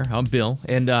 Diener's there. I'm Bill.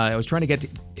 And I was trying to get to...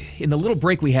 In the little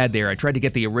break we had there, I tried to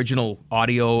get the original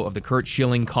audio of the Curt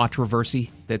Schilling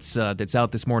controversy that's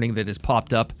out this morning that has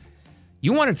popped up.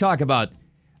 You want to talk about...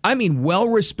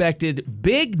 well-respected,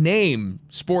 big-name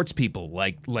sports people,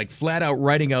 like flat out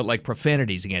writing out like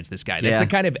profanities against this guy. That's Yeah. the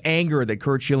kind of anger that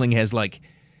Curt Schilling has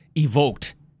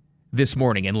evoked this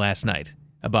morning and last night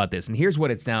about this. And here's what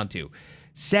it's down to.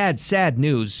 Sad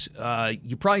news.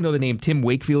 You probably know the name Tim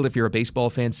Wakefield if you're a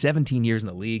baseball fan. 17 years in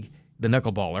the league, the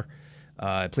knuckleballer.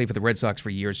 Played for the Red Sox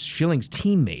for years. Schilling's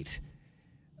teammate.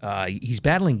 He's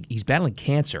battling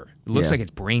cancer. It looks Yeah. like it's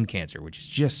brain cancer, which is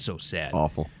just so sad.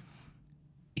 Awful.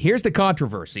 Here's the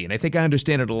controversy, and I think I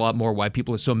understand it a lot more why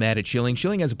people are so mad at Schilling.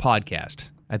 Schilling has a podcast.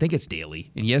 I think it's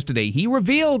daily. And yesterday, he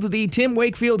revealed the Tim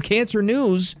Wakefield cancer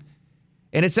news,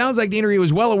 and it sounds like Diener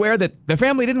was well aware that the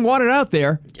family didn't want it out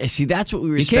there. Yeah, see, that's what we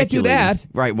were You can't do speculating. that.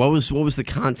 Right. What was the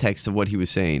context of what he was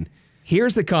saying?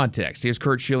 Here's the context. Here's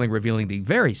Curt Schilling revealing the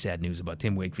very sad news about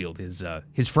Tim Wakefield, his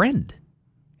friend.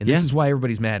 And this Yeah. is why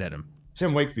everybody's mad at him.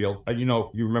 Tim Wakefield,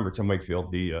 you remember Tim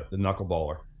Wakefield, the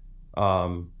knuckleballer,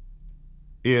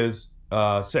 is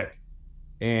sick.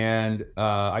 And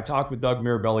I talked with Doug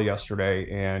Mirabelli yesterday,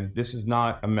 and this is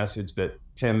not a message that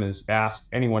Tim has asked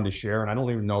anyone to share, and I don't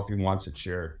even know if he wants it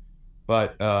shared.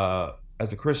 But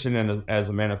as a Christian and as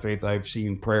a man of faith, I've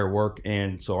seen prayer work,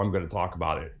 and so I'm going to talk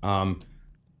about it.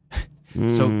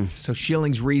 So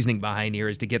Schilling's reasoning behind here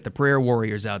is to get the prayer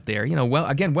warriors out there.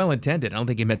 Well intended. I don't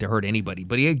think he meant to hurt anybody,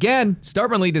 but he again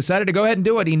stubbornly decided to go ahead and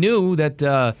do it. He knew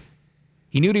that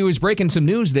he was breaking some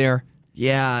news there.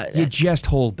 Yeah. You just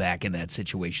hold back in that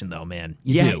situation, though, man.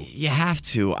 You do. You have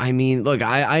to. I mean, look,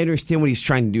 I understand what he's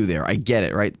trying to do there. I get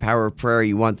it, right? The power of prayer.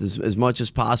 You want this as much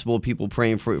as possible, people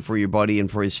praying for your buddy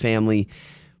and for his family.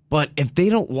 But if they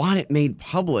don't want it made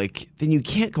public, then you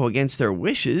can't go against their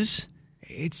wishes.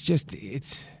 It's just,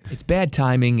 it's bad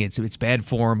timing. It's bad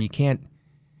form. You can't,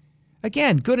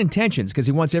 again, good intentions because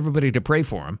he wants everybody to pray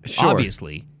for him,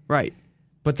 obviously. Right.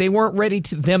 But they weren't ready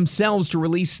themselves to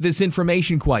release this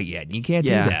information quite yet. You can't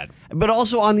do that. But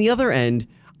also on the other end,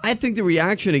 I think the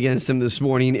reaction against him this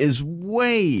morning is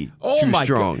way too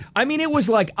strong. God. I mean, it was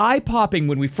like eye-popping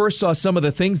when we first saw some of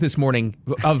the things this morning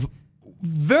of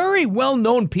very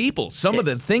well-known people. Some of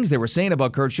the things they were saying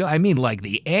about Curt Schilling. I mean, like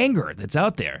the anger that's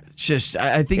out there. It's just,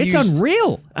 I think it's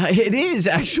unreal. It is,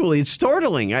 actually. It's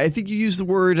startling. I think you used the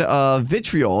word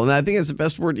vitriol, and I think that's the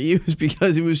best word to use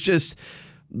because it was just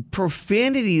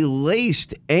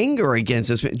profanity-laced anger against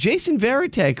this man. Jason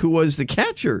Varitek, who was the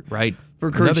catcher for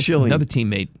Curt Schilling. Another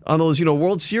teammate. On those,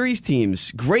 World Series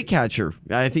teams. Great catcher.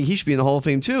 I think he should be in the Hall of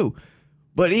Fame, too.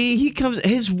 But he comes,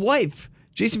 his wife,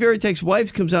 Jason Varitek's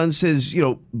wife comes out and says,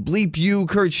 bleep you,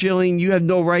 Curt Schilling. You have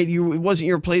no right. It wasn't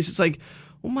your place. It's like,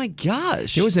 oh, my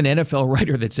gosh. There was an NFL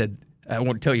writer that said, I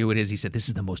won't tell you who it is. He said, this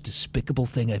is the most despicable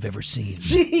thing I've ever seen.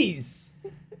 Jeez.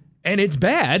 And it's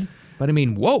bad, but I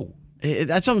mean, whoa.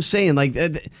 That's what I'm saying. Like,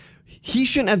 he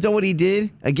shouldn't have done what he did.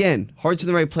 Again, heart's in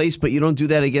the right place, but you don't do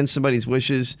that against somebody's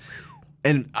wishes.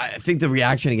 And I think the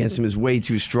reaction against him is way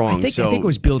too strong. I think it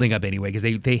was building up anyway because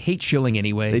they hate Schilling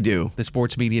anyway. They do. The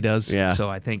sports media does. Yeah. So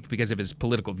I think because of his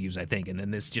political views, and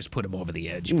then this just put him over the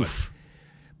edge. But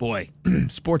boy,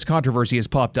 sports controversy has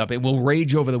popped up. It will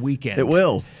rage over the weekend. It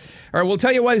will. All right, we'll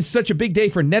tell you what is such a big day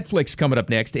for Netflix coming up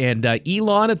next. And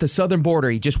Elon at the southern border,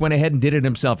 he just went ahead and did it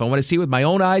himself. I want to see it with my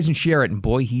own eyes and share it. And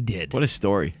boy, he did. What a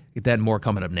story. Get that and more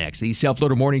coming up next. The South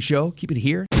Florida Morning Show. Keep it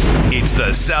here. It's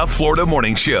the South Florida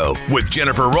Morning Show with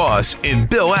Jennifer Ross and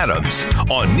Bill Adams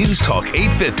on News Talk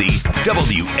 850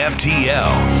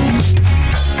 WFTL.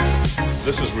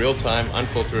 This is real-time,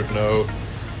 unfiltered,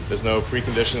 there's no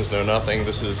preconditions, no nothing.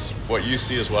 This is what you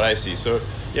see is what I see. So,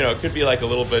 it could be like a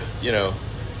little bit,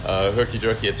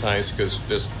 herky-jerky at times because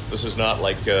this is not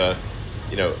like, a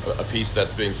piece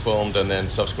that's being filmed and then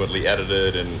subsequently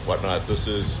edited and whatnot. This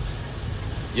is,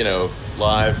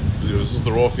 live. This is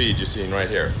the raw feed you're seeing right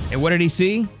here. And what did he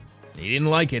see? He didn't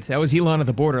like it. That was Elon at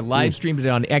the border. Live streamed it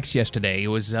on X yesterday. It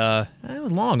was long.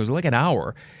 It was like an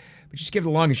hour. But just give it the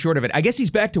long and short of it. I guess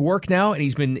he's back to work now, and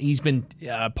he's been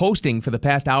posting for the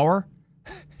past hour.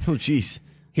 Oh, jeez.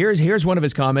 Here's one of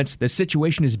his comments. The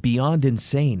situation is beyond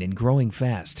insane and growing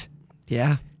fast.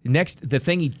 Yeah. Next, the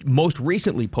thing he most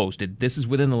recently posted, this is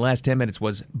within the last 10 minutes,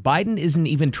 was Biden isn't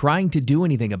even trying to do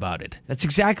anything about it. That's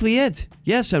exactly it.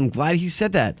 Yes, I'm glad he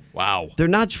said that. Wow. They're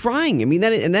not trying. I mean,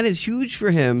 that is huge for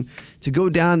him to go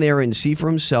down there and see for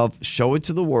himself, show it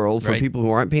to the world for people who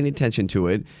aren't paying attention to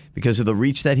it because of the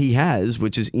reach that he has,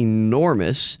 which is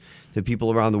enormous to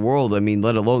people around the world. I mean,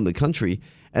 let alone the country.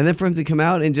 And then for him to come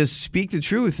out and just speak the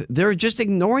truth, they're just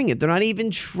ignoring it. They're not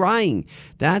even trying.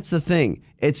 That's the thing.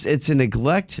 It's a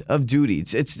neglect of duty.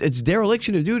 It's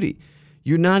dereliction of duty.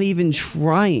 You're not even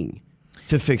trying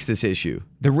to fix this issue.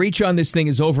 The reach on this thing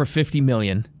is over 50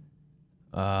 million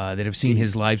that have seen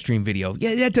his live stream video.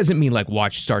 Yeah, that doesn't mean like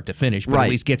watch start to finish, but at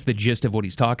least gets the gist of what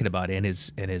he's talking about and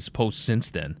his posts since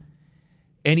then.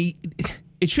 And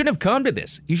it shouldn't have come to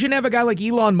this. You shouldn't have a guy like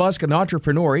Elon Musk, an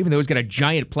entrepreneur, even though he's got a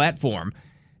giant platform,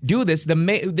 do this.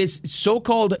 This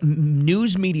so-called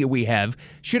news media we have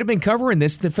should have been covering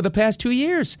this for the past 2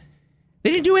 years.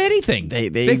 They didn't do anything.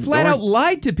 They flat out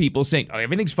lied to people saying, "Oh,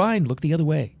 everything's fine. Look the other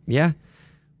way." Yeah,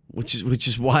 which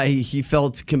is why he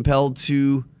felt compelled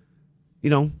to,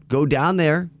 go down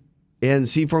there and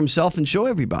see for himself and show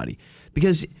everybody.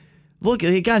 Because look,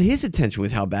 it got his attention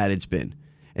with how bad it's been.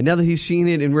 And now that he's seen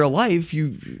it in real life,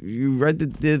 you read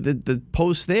the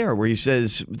post there where he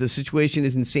says the situation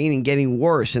is insane and getting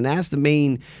worse, and that's the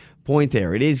main point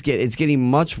there. It's getting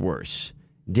much worse,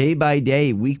 day by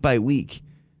day, week by week.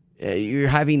 You're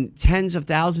having tens of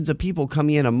thousands of people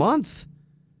coming in a month.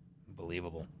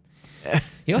 Unbelievable.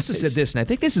 He also said this, and I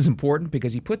think this is important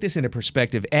because he put this into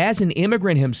perspective. As an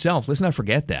immigrant himself, let's not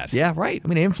forget that. Yeah, right. I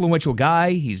mean, an influential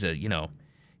guy. He's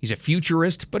a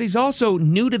futurist, but he's also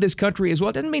new to this country as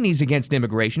well. Doesn't mean he's against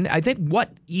immigration. I think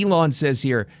what Elon says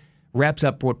here wraps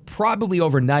up what probably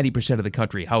over 90% of the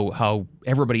country, how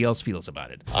everybody else feels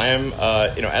about it. I am,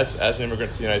 as an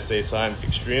immigrant to the United States, I'm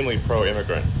extremely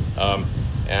pro-immigrant,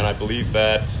 and I believe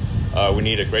that we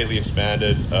need a greatly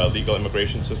expanded legal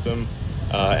immigration system,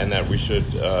 and that we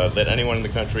should let anyone in the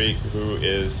country who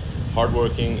is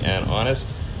hardworking and honest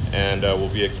and will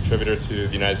be a contributor to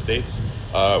the United States,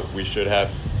 we should have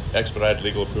expedited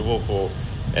legal approval for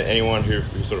anyone who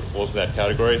sort of falls in that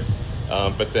category.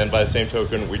 But then by the same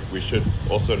token, we should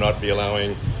also not be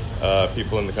allowing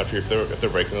people in the country if they're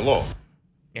breaking the law.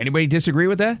 Anybody disagree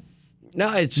with that?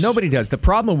 No, Nobody does. The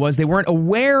problem was they weren't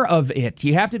aware of it.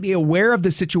 You have to be aware of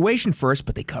the situation first,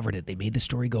 but they covered it. They made the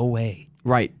story go away.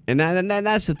 Right. And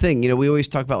that's the thing. We always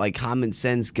talk about like common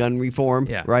sense gun reform,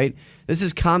 Yeah. right? This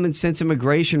is common sense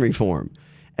immigration reform.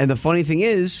 And the funny thing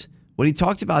is, what he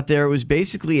talked about there was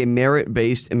basically a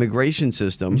merit-based immigration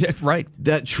system. Yeah, right.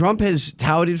 That Trump has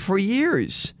touted for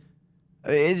years.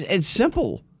 It's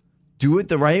simple. Do it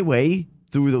the right way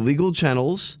through the legal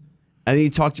channels. And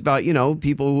he talked about,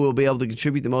 people who will be able to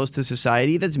contribute the most to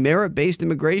society. That's merit-based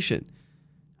immigration.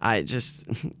 It's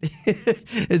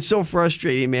so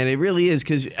frustrating, man. It really is,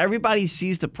 because everybody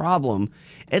sees the problem.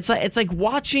 It's like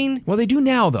watching. Well, they do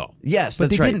now, though. Yes,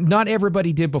 but that's they right. didn't. Not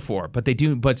everybody did before, but they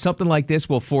do. But something like this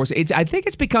will force. I think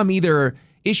it's become either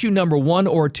issue number 1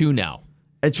 or 2 now.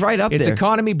 It's right up It's there.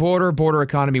 economy, border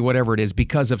economy, whatever it is,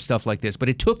 because of stuff like this. But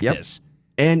it took this.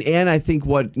 And I think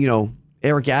what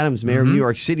Eric Adams, mayor of New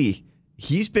York City,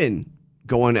 he's been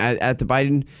going at the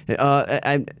Biden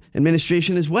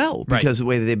administration as well, because of the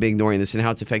way that they've been ignoring this and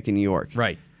how it's affecting New York.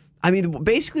 Right. I mean,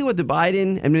 basically what the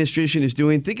Biden administration is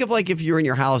doing, think of like if you're in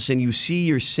your house and you see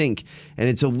your sink and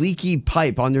it's a leaky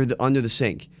pipe under the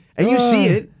sink. And you see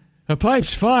it. The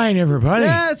pipe's fine, everybody.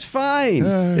 Yeah, it's fine.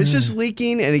 It's just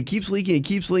leaking, and it keeps leaking,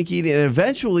 and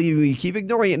eventually you keep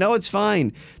ignoring it. No, it's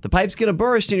fine. The pipe's going to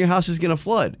burst and your house is going to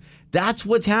flood. That's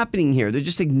what's happening here. They're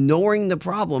just ignoring the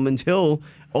problem until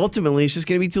ultimately it's just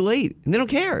going to be too late, and they don't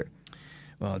care.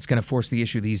 Well, it's going to force the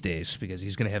issue these days because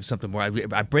he's going to have something more.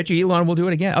 I bet you Elon will do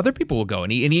it again. Other people will go,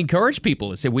 and he encouraged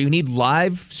people to say we need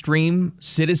live stream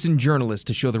citizen journalists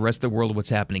to show the rest of the world what's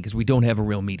happening because we don't have a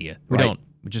real media. We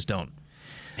just don't.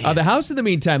 The House, in the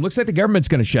meantime, looks like the government's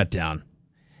going to shut down.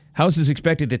 House is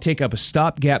expected to take up a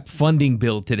stopgap funding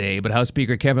bill today, but House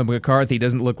Speaker Kevin McCarthy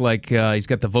doesn't look like he's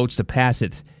got the votes to pass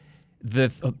it.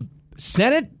 The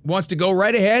Senate wants to go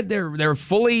right ahead. They're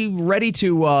fully ready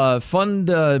to fund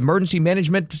emergency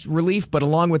management relief, but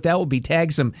along with that will be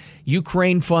tagged some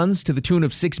Ukraine funds to the tune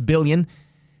of $6 billion.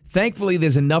 Thankfully,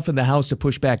 there's enough in the House to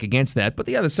push back against that. But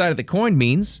the other side of the coin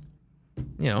means,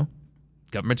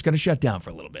 government's going to shut down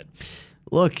for a little bit.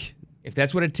 Look, if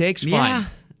that's what it takes, yeah. fine.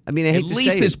 I mean, I hate at to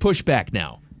least say there's it. pushback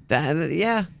now.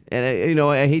 Yeah. And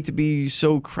I hate to be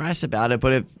so crass about it,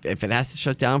 but if it has to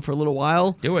shut down for a little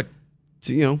while, do it.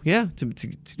 To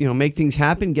make things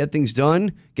happen, get things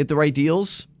done, get the right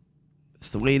deals. That's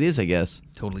the way it is, I guess.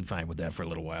 Totally fine with that for a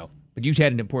little while. But you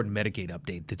had an important Medicaid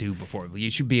update to do before. You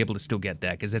should be able to still get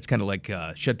that because that's kind of like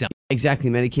shut down. Exactly.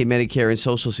 Medicaid, Medicare, and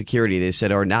Social Security, they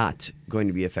said, are not going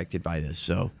to be affected by this.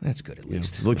 So that's good at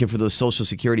least. Looking for those Social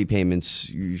Security payments,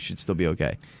 you should still be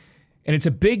okay. And it's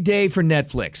a big day for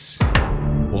Netflix.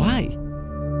 Why?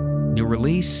 New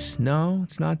release? No,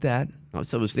 it's not that. I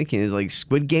was thinking, is like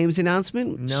Squid Game's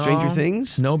announcement? No, Stranger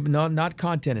Things? No, not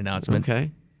content announcement.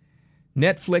 Okay.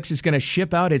 Netflix is going to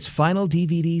ship out its final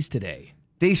DVDs today.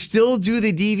 They still do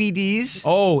the DVDs?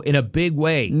 Oh, in a big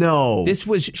way. No. This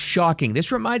was shocking.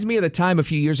 This reminds me of the time a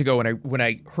few years ago when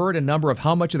I heard a number of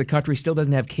how much of the country still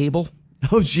doesn't have cable.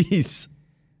 Oh, jeez.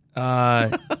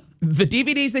 The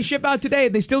DVDs they ship out today,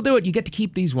 they still do it. You get to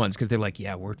keep these ones because they're like,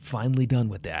 yeah, we're finally done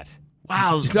with that.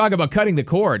 Wow. Just talk about cutting the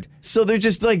cord. So they're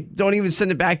just like, don't even send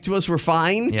it back to us. We're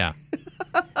fine? Yeah.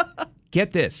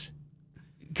 Get this,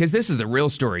 because this is the real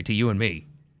story to you and me.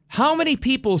 How many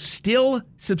people still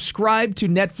subscribe to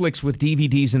Netflix with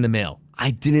DVDs in the mail?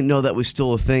 I didn't know that was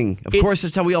still a thing. Of course,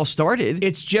 that's how we all started.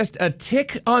 It's just a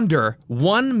tick under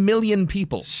 1 million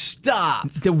people.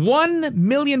 Stop. The 1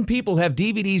 million people have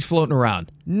DVDs floating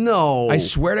around. No. I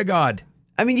swear to God.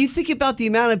 I mean, you think about the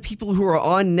amount of people who are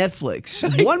on Netflix.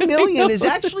 1 million is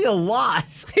actually a lot.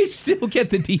 They still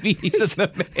get the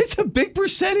DVDs. It's a big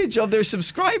percentage of their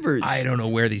subscribers. I don't know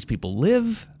where these people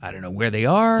live. I don't know where they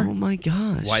are. Oh, my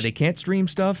gosh. Why they can't stream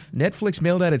stuff. Netflix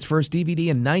mailed out its first DVD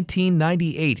in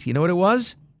 1998. You know what it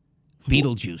was?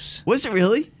 Beetlejuice. Was it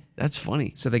really? That's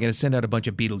funny. So they're going to send out a bunch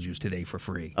of Beetlejuice today for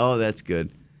free. Oh, that's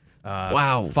good.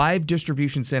 Wow. 5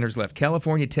 distribution centers left: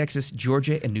 California, Texas,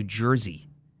 Georgia, and New Jersey.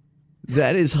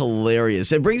 That is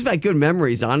hilarious. It brings back good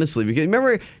memories, honestly. Because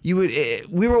remember,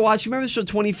 we were watching. Remember the show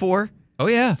 24? Oh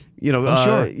yeah,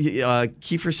 sure.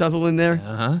 Kiefer Sutherland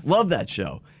there. Love that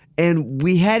show. And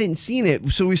we hadn't seen it,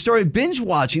 so we started binge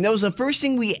watching. That was the first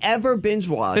thing we ever binge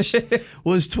watched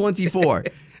was 24.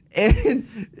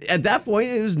 And at that point,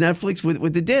 it was Netflix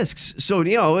with the discs. So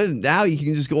now you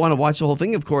can just go on and watch the whole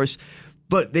thing, of course.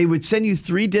 But they would send you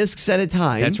 3 discs at a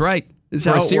time. That's right.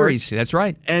 For a series. That's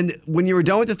right. And when you were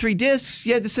done with the 3 discs,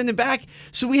 you had to send it back.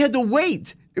 So we had to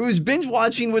wait. It was binge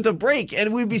watching with a break,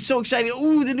 and we'd be so excited.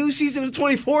 Ooh, the new season of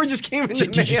 24 just came in the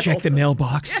mail. Did you check the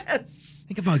mailbox? Yes.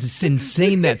 Think of how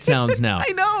insane that sounds now.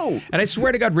 I know. And I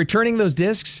swear to God, returning those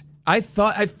discs, I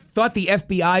thought the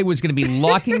FBI was going to be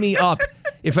locking me up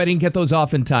if I didn't get those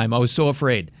off in time. I was so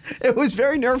afraid. It was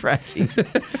very nerve-wracking.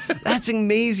 That's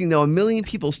amazing, though. 1 million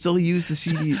people still use the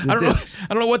CD. I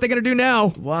don't know what they're going to do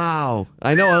now. Wow.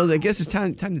 I know. I guess it's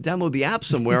time to download the app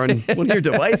somewhere on one of your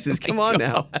devices. Come on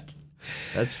now.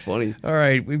 That's funny. All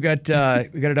right, we got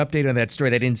an update on that story.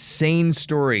 That insane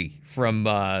story from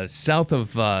south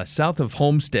of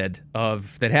Homestead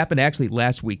that happened actually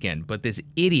last weekend. But this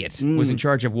idiot was in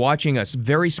charge of watching a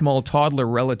very small toddler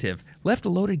relative left a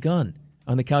loaded gun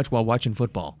on the couch while watching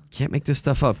football. Can't make this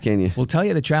stuff up, can you? We'll tell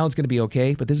you the child's going to be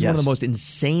okay, but this is one of the most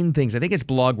insane things. I think it's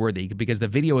blog-worthy because the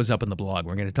video is up on the blog.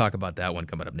 We're going to talk about that one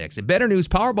coming up next. And better news,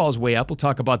 Powerball's way up. We'll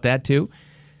talk about that too.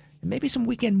 And maybe some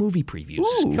weekend movie previews.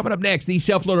 Coming up next, the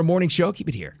South Florida Morning Show. Keep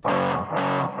it here.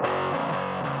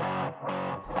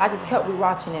 I just kept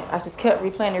rewatching it. I just kept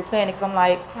replaying it because I'm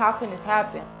like, how can this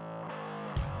happen?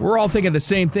 We're all thinking the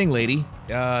same thing, lady.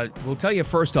 We'll tell you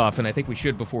first off, and I think we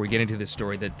should before we get into this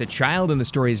story, that the child in the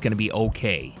story is going to be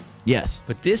okay. Yes.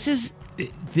 But this is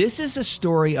a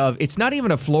story of, it's not even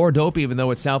a Florida dope, even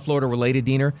though it's South Florida related,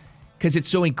 Diener, because it's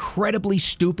so incredibly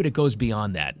stupid it goes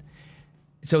beyond that.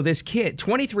 So this kid,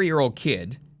 23-year-old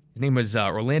kid, his name was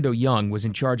Orlando Young, was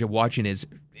in charge of watching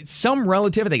some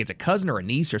relative, I think it's a cousin or a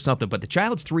niece or something, but the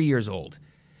child's 3 years old.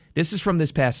 This is from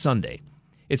this past Sunday.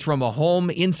 It's from a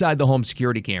home, inside the home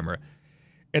security camera.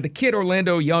 And the kid,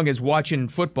 Orlando Young, is watching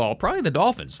football, probably the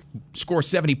Dolphins, score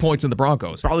 70 points on the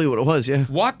Broncos. Probably what it was, yeah.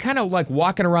 Kind of like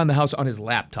walking around the house on his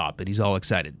laptop, and he's all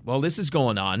excited. Well, this is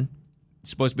going on. He's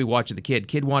supposed to be watching the kid.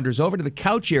 Kid wanders over to the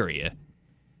couch area,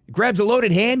 grabs a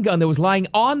loaded handgun that was lying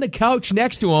on the couch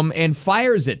next to him, and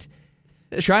fires it.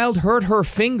 Child hurt her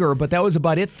finger, but that was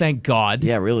about it, thank God.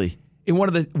 Yeah, really. In one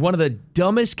of the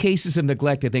dumbest cases of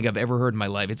neglect I think I've ever heard in my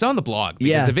life. It's on the blog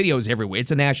because the video is everywhere.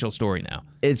 It's a national story now.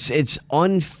 It's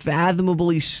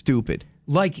unfathomably stupid.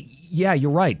 Like, yeah,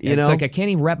 you're right. It's like I can't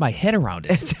even wrap my head around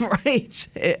it. It's right.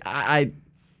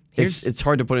 It's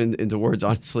hard to put into words,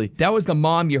 honestly. That was the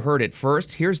mom you heard it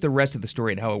first. Here's the rest of the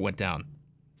story and how it went down.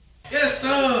 Yes,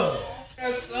 sir.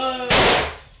 Yes, sir.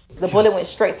 The bullet went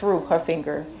straight through her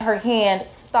finger. Her hand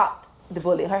stopped the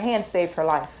bullet. Her hand saved her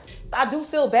life. I do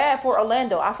feel bad for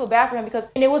Orlando. I feel bad for him because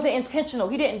it wasn't intentional.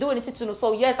 He didn't do it intentional.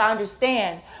 So yes, I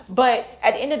understand. But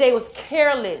at the end of the day, it was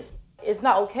careless. It's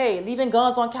not okay. Leaving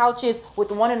guns on couches with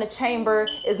the one in the chamber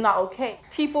is not okay.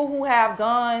 People who have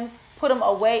guns, put them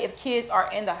away. If kids are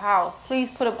in the house,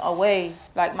 please put them away.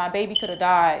 Like my baby could have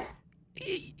died.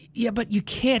 Yeah, but you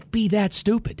can't be that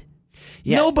stupid.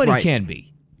 Yeah, Nobody can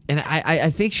be. And I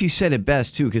think she said it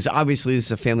best, too, because obviously this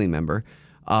is a family member,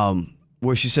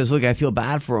 where she says, look, I feel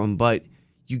bad for him, but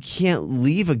you can't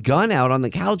leave a gun out on the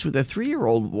couch with a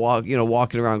 3-year-old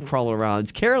walking around, crawling around.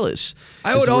 It's careless.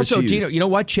 I would also, Gino, you know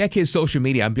what? Check his social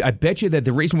media. I bet you that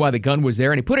the reason why the gun was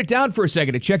there, and he put it down for a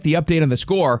second to check the update on the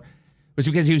score, was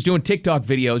because he was doing TikTok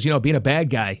videos, being a bad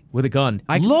guy with a gun.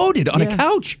 Loaded on a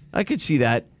couch. I could see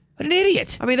that. What an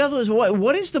idiot. I mean, in other words,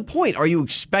 what is the point? Are you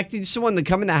expecting someone to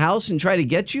come in the house and try to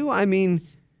get you? I mean,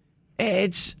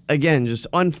 it's, again, just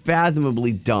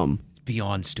unfathomably dumb. It's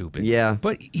beyond stupid. Yeah.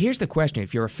 But here's the question.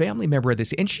 If you're a family member of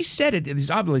this, and she said it,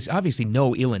 there's obviously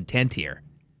no ill intent here.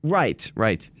 Right.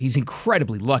 He's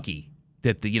incredibly lucky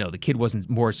that the kid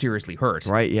wasn't more seriously hurt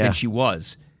than she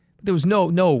was. There was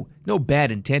no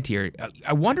bad intent here.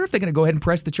 I wonder if they're going to go ahead and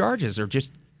press the charges or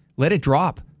just let it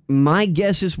drop. My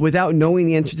guess is, without knowing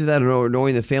the answer to that or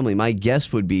knowing the family, my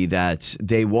guess would be that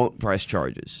they won't press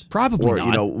charges. Probably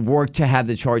not. Or, work to have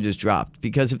the charges dropped.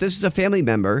 Because if this is a family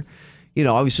member,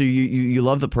 obviously you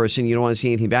love the person, you don't want to see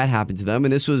anything bad happen to them,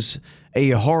 and this was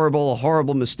a horrible,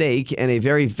 horrible mistake and a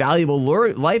very valuable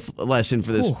life lesson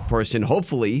for this person,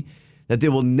 hopefully, that they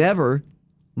will never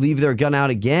leave their gun out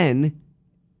again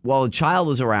while a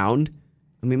child is around.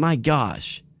 I mean, my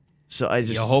gosh. So I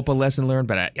just You hope a lesson learned,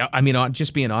 but I mean,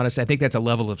 just being honest, I think that's a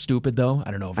level of stupid, though.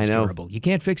 I don't know if it's curable. You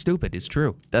can't fix stupid. It's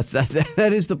true.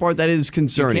 That is the part that is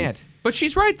concerning. You can't. But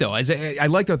she's right, though. I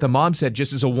like what the mom said,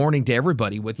 just as a warning to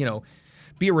everybody with,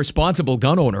 be a responsible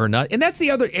gun owner or not. And that's the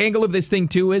other angle of this thing,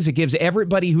 too, is it gives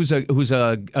everybody who's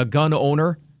a gun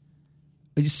owner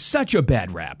such a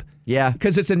bad rap. Yeah.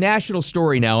 Because it's a national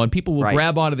story now, and people will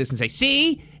grab onto this and say,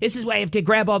 see, this is why you have to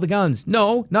grab all the guns.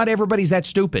 No, not everybody's that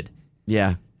stupid.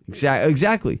 Yeah.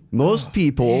 Exactly. Most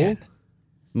people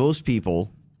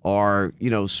are,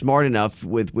 smart enough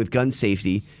with gun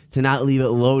safety to not leave it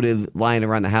loaded lying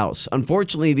around the house.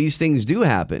 Unfortunately, these things do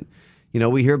happen.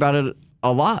 We hear about it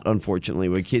a lot, unfortunately,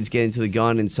 where kids get into the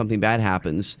gun and something bad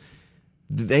happens.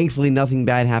 Thankfully, nothing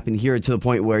bad happened here to the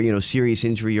point where, serious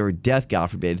injury or death,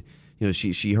 God forbid.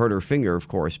 She hurt her finger, of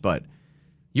course, but...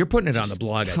 You're putting it on the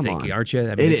blog, I think, aren't you?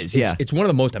 I mean, It's one of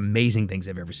the most amazing things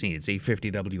I've ever seen. It's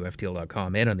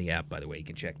 850WFTL.com and on the app, by the way. You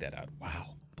can check that out.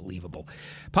 Wow, unbelievable.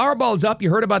 Powerball's up. You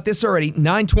heard about this already.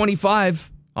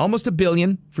 $925, almost $1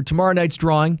 billion for tomorrow night's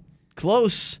drawing.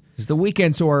 Close. It's the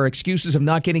weekend, so our excuses of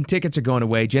not getting tickets are going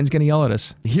away. Jen's going to yell at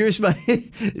us. Here's my...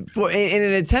 in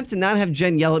an attempt to not have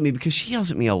Jen yell at me, because she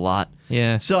yells at me a lot.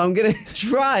 Yeah. So I'm going to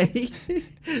try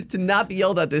to not be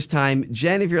yelled at this time.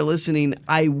 Jen, if you're listening,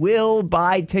 I will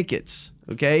buy tickets,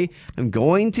 okay? I'm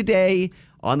going today.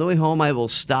 On the way home, I will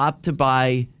stop to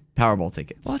buy Powerball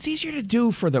tickets. Well, it's easier to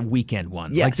do for the weekend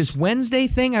one. Yes. Like this Wednesday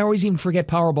thing, I always even forget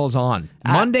Powerball's on.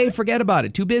 Monday, forget about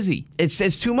it. Too busy.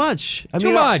 It's too much.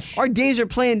 Too much. Our days are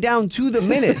playing down to the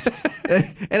minute.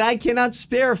 And I cannot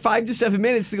spare 5 to 7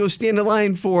 minutes to go stand in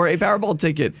line for a Powerball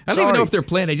ticket. I don't even know if they're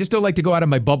planned. I just don't like to go out of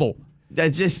my bubble.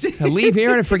 That's just... I leave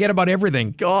here and forget about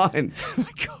everything. Gone. Oh,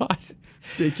 my God.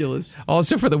 Ridiculous.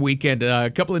 Also for the weekend, a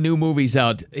couple of new movies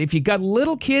out. If you got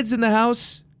little kids in the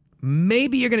house,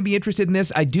 maybe you're going to be interested in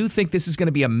this. I do think this is going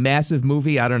to be a massive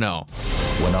movie. I don't know.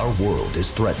 When our world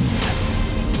is threatened,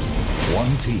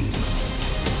 one team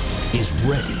is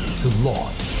ready to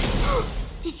launch.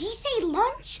 Did he say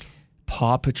lunch?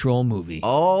 Paw Patrol movie.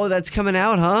 Oh, that's coming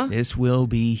out, huh? This will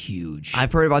be huge.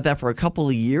 I've heard about that for a couple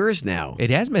of years now. It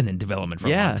has been in development for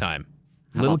a long time.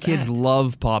 Little kids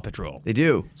love Paw Patrol. They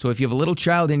do. So if you have a little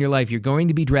child in your life, you're going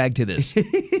to be dragged to this.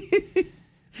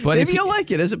 But maybe you'll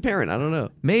like it as a parent. I don't know.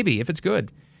 Maybe, if it's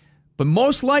good. But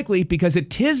most likely, because it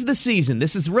 'tis the season.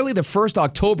 This is really the first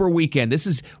October weekend.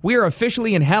 We are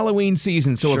officially in Halloween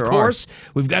season. So, of course,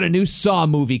 we've got a new Saw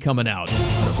movie coming out.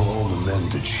 Of all the men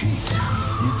to cheat,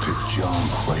 you picked John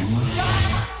Kramer?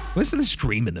 Listen to the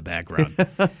scream in the background.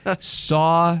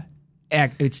 Saw,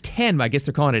 it's 10. I guess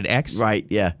they're calling it X. Right,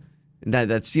 yeah. And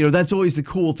that's always the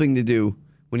cool thing to do.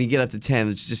 When you get up to 10,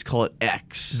 let's just call it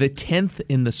X. The 10th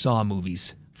in the Saw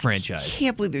movies franchise. I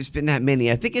can't believe there's been that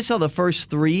many. I think I saw the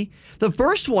first 3. The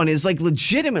first one is like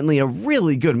legitimately a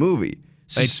really good movie.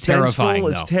 It's terrifying,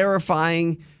 It's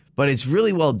terrifying, but it's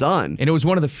really well done. And it was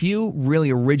one of the few really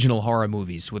original horror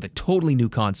movies with a totally new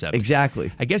concept.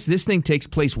 Exactly. I guess this thing takes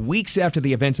place weeks after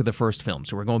the events of the first film,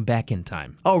 so we're going back in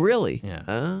time. Oh, really? Yeah.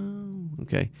 Oh,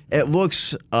 okay. It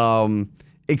looks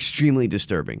extremely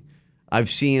disturbing.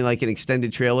 I've seen like an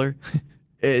extended trailer.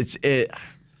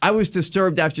 I was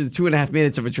disturbed after the 2.5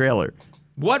 minutes of a trailer.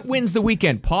 What wins the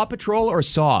weekend, Paw Patrol or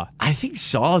Saw? I think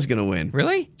Saw is going to win.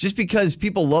 Really? Just because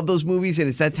people love those movies and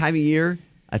it's that time of year,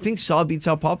 I think Saw beats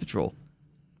out Paw Patrol.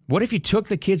 What if you took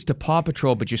the kids to Paw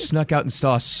Patrol, but you snuck out and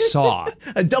saw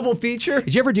a double feature?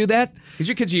 Did you ever do that? Because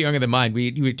your kids are younger than mine.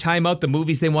 You would time out the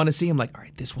movies they want to see. I'm like, all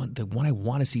right, the one I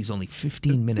want to see is only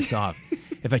 15 minutes off.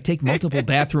 If I take multiple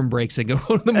bathroom breaks and go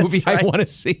to the movie I want to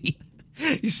see.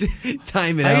 You see,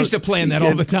 time it out. I used to plan that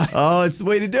all the time. Oh, it's the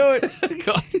way to do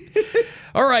it.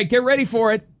 All right, get ready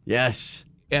for it. Yes.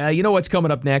 You know what's coming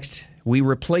up next? We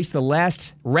replace the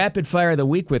last rapid fire of the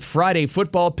week with Friday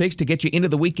football picks to get you into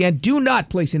the weekend. Do not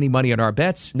place any money on our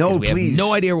bets. No, we please. have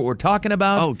no idea what we're talking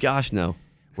about. Oh, gosh, no.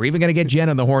 We're even going to get Jen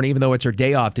on the horn, even though it's her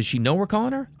day off. Does she know we're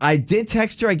calling her? I did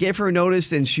text her. I gave her a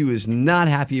notice, and she was not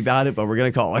happy about it, but we're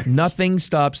going to call her. Nothing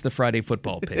stops the Friday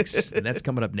football picks. And that's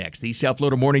coming up next. The South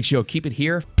Florida Morning Show. Keep it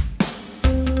here.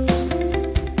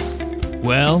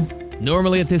 Well,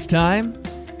 normally at this time,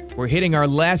 we're hitting our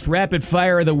last rapid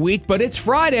fire of the week, but it's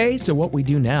Friday, so what we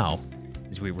do now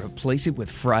is we replace it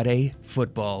with Friday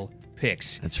football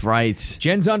picks. That's right.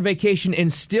 Jen's on vacation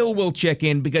and still will check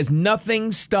in because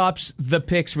nothing stops the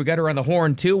picks. We got her on the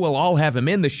horn, too. We'll all have them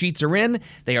in. The sheets are in.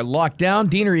 They are locked down.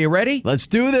 Dean, are you ready? Let's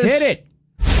do this. Hit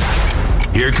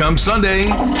it. Here comes Sunday.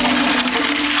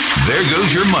 There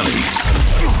goes your money.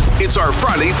 It's our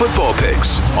Friday football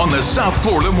picks on the South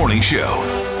Florida Morning Show.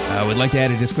 We'd like to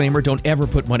add a disclaimer. Don't ever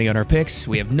put money on our picks.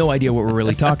 We have no idea what we're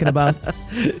really talking about.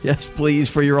 Yes, please,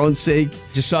 for your own sake.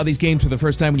 Just saw these games for the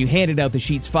first time when you handed out the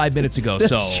sheets 5 minutes ago.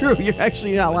 That's true. You're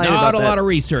actually not lying about that. Not a lot of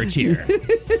research here.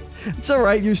 It's all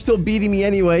right. You're still beating me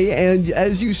anyway. And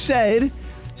as you said,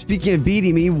 speaking of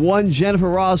beating me, one Jennifer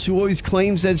Ross, who always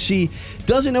claims that she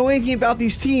doesn't know anything about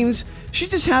these teams, she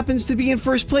just happens to be in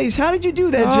first place. How did you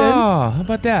do that, Jen? Oh, how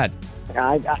about that?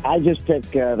 I just pick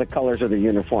the colors of the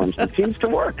uniforms. It seems to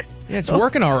work. Yeah, it's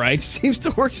working all right. Seems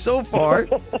to work so far.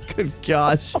 Good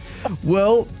gosh.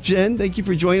 Well, Jen, thank you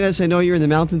for joining us. I know you're in the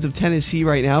mountains of Tennessee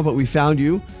right now, but we found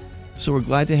you. So we're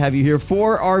glad to have you here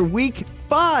for our Week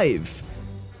 5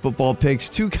 football picks.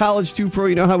 2 college, 2 pro.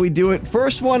 You know how we do it.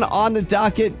 First one on the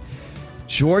docket,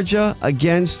 Georgia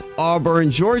against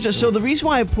Auburn. Georgia. So the reason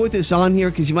why I put this on here,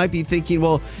 because you might be thinking,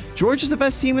 well, Georgia's the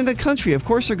best team in the country. Of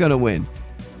course they're going to win.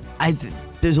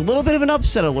 There's a little bit of an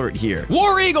upset alert here.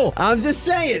 War Eagle! I'm just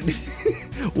saying.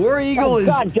 War Eagle is...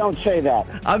 God, don't say that.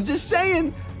 I'm just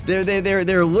saying.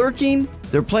 They're lurking.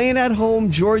 They're playing at home.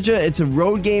 Georgia, it's a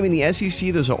road game in the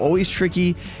SEC. Those are always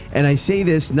tricky. And I say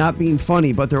this not being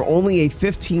funny, but they're only a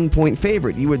 15-point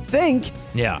favorite. You would think,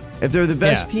 if they're the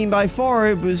best team by far,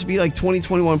 it would be like 20,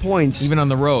 21 points. Even on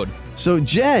the road. So,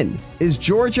 Jen, is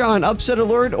Georgia on upset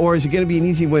alert, or is it going to be an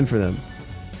easy win for them?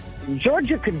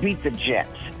 Georgia could beat the Jets.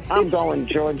 I'm going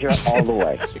Georgia all the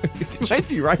way. You might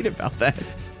be right about that.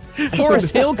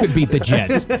 Forest Hill could beat the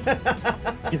Jets.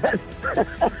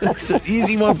 It's an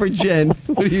easy one for Jen.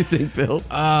 What do you think, Bill?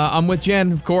 I'm with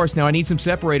Jen, of course. Now, I need some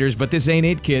separators, but this ain't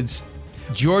it, kids.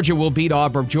 Georgia will beat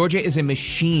Auburn. Georgia is a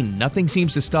machine. Nothing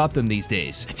seems to stop them these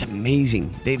days. It's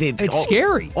amazing. It's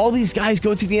scary. All these guys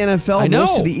go to the NFL, I know.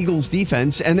 most to the Eagles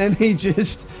defense, and then they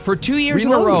just For 2 years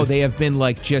in a row, they have been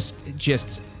like just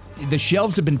the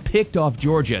shelves have been picked off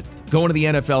Georgia going to the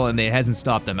NFL, and it hasn't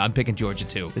stopped them. I'm picking Georgia,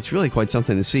 too. It's really quite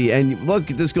something to see. And look,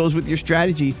 this goes with your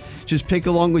strategy. Just pick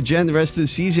along with Jen the rest of the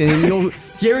season, and you'll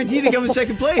guarantee to come in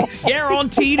second place.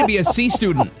 Guarantee to be a C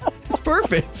student. It's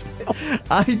perfect.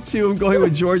 I, too, am going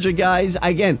with Georgia, guys.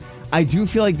 Again, I do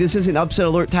feel like this is an upset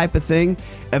alert type of thing.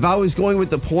 If I was going with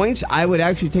the points, I would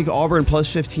actually take Auburn plus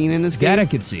 15 in this game. That I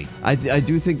could see. I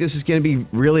do think this is going to be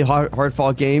really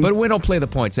hard-fought game. But we don't play the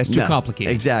points. That's too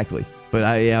complicated. Exactly. But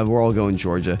we're all going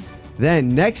Georgia.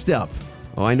 Then next up,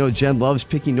 I know Jen loves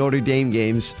picking Notre Dame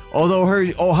games. Although her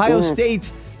Ohio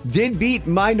State did beat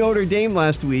my Notre Dame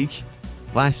last week.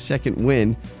 Last second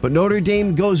win. But Notre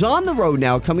Dame goes on the road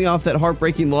now, coming off that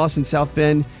heartbreaking loss in South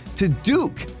Bend to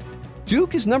Duke.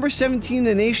 Duke is number 17 in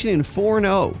the nation and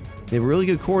 4-0. They have a really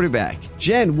good quarterback.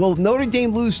 Jen, will Notre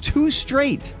Dame lose 2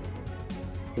 straight?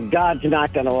 God's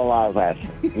not going to allow that.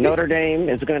 Notre Dame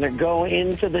is going to go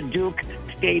into the Duke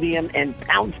Stadium and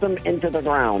pounce them into the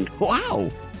ground. Wow.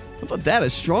 How about that? A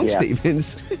strong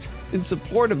statement in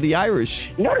support of the Irish.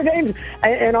 Notre Dame,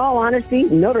 in all honesty,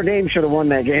 Notre Dame should have won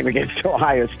that game against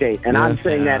Ohio State. And I'm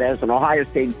saying that as an Ohio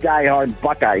State diehard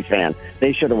Buckeye fan.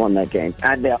 They should have won that game.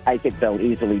 I think they'll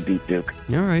easily beat Duke.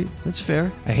 All right. That's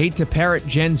fair. I hate to parrot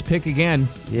Jen's pick again.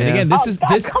 Yeah. And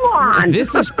again, come on.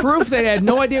 This is proof that I had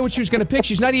no idea what she was going to pick.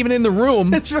 She's not even in the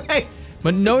room. That's right.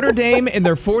 But Notre Dame and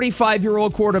their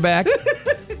 45-year-old quarterback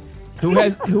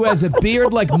who has a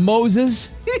beard like Moses.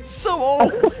 He's so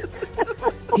old.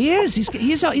 He is. He's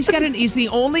the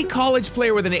only college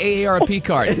player with an AARP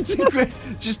card. It's incredible.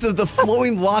 Just the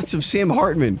flowing locks of Sam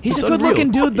Hartman. He's it's a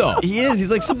good-looking dude, though. He is. He's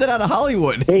like something out of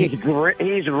Hollywood. He's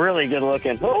really good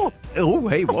looking. Oh,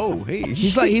 hey, whoa, hey.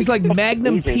 He's like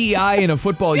Magnum PI in a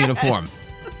football uniform.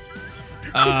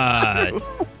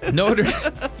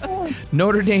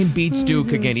 Notre Dame beats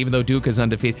Duke again, even though Duke is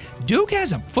undefeated. Duke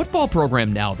has a football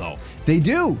program now, though. They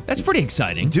do. That's pretty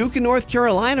exciting. Duke and North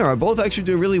Carolina are both actually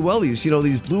doing really well.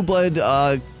 These blue blood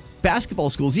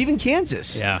basketball schools, even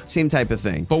Kansas. Yeah. Same type of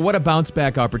thing. But what a bounce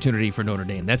back opportunity for Notre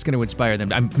Dame. That's going to inspire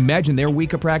them. I imagine their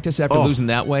week of practice after losing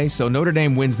that way. So Notre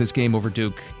Dame wins this game over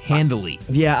Duke handily.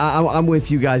 Yeah, I'm with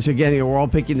you guys. Again, we're all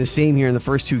picking the same here in the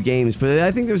first 2 games, but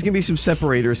I think there's going to be some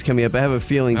separators coming up. I have a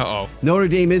feeling Notre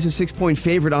Dame is a 6-point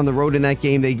favorite on the road in that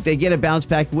game. They get a bounce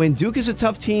back win. Duke is a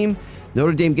tough team.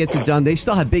 Notre Dame gets it done. They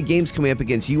still have big games coming up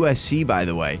against USC, by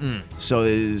the way. So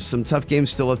there's some tough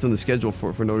games still left on the schedule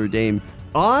for Notre Dame.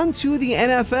 On to the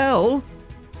NFL,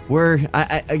 where,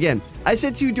 I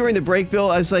said to you during the break, Bill,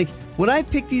 I was like, when I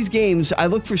pick these games, I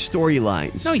look for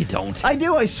storylines. No, you don't. I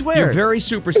do, I swear. You're very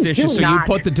superstitious, so you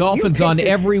put the Dolphins on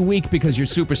every week because you're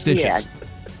superstitious.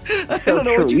 Yeah. I don't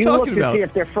know what you're talking about. You look to see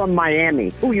if they're from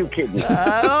Miami. Who are you kidding?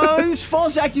 These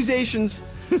false accusations.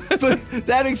 But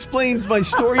that explains my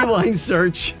storyline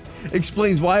search.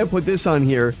 Explains why I put this on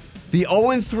here. The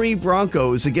 0-3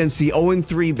 Broncos against the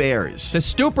 0-3 Bears. The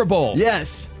Super Bowl.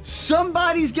 Yes.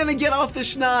 Somebody's going to get off the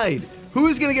schneid.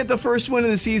 Who's going to get the first win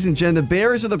of the season, Jen? The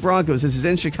Bears or the Broncos? This is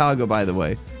in Chicago, by the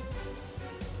way.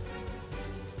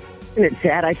 It's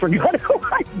sad I forgot who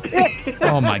I picked.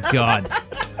 Oh, my God.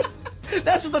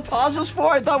 That's what the pause was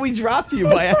for? I thought we dropped you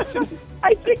by accident.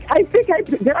 Did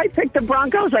I pick the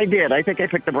Broncos? I did. I think I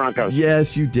picked the Broncos.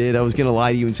 Yes, you did. I was going to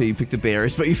lie to you and say you picked the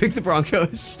Bears, but you picked the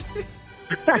Broncos.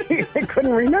 I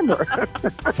couldn't remember.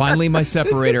 Finally, my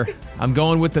separator. I'm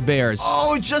going with the Bears.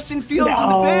 Oh, Justin Fields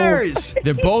and the Bears.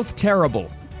 They're both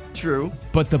terrible. True.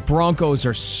 But the Broncos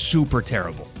are super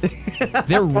terrible.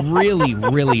 They're really,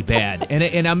 really bad.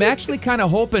 And I'm actually kind of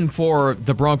hoping for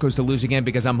the Broncos to lose again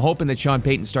because I'm hoping that Sean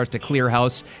Payton starts to clear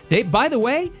house. By the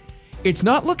way, it's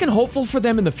not looking hopeful for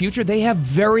them in the future. They have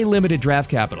very limited draft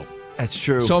capital. That's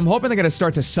true. So I'm hoping they're going to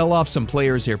start to sell off some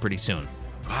players here pretty soon.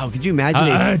 Wow, could you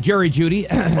imagine? Jerry Jeudy.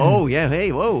 Oh, yeah.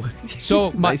 Hey, whoa.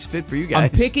 So nice fit for you guys.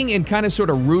 I'm picking and kind of sort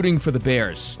of rooting for the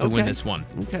Bears to win this one.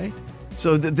 Okay.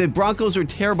 So the Broncos are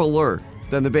terribler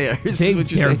than the Bears. They're saying.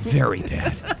 very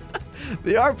bad.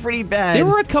 They are pretty bad. There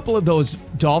were a couple of those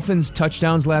Dolphins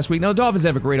touchdowns last week. Now, the Dolphins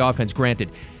have a great offense,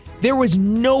 granted. There was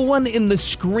no one in the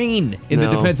screen in the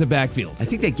defensive backfield. I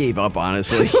think they gave up,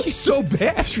 honestly. It was so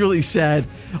bad. It's really sad.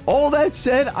 All that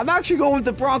said, I'm actually going with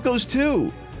the Broncos,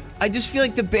 too. I just feel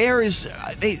like the Bears,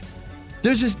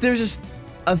 there's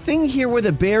a thing here where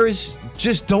the Bears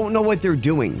just don't know what they're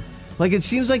doing. Like, it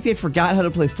seems like they forgot how to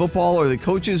play football or the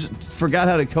coaches forgot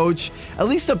how to coach. At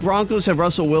least the Broncos have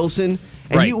Russell Wilson,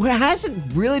 and he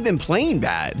hasn't really been playing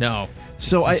bad. No.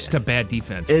 So it's just a bad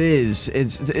defense. It is.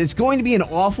 It's going to be an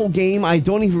awful game. I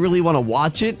don't even really want to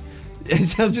watch it.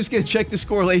 I'm just going to check the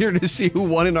score later to see who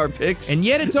won in our picks. And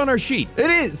yet it's on our sheet. It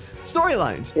is.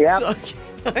 Storylines. Yeah. So,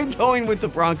 I'm going with the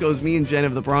Broncos. Me and Jen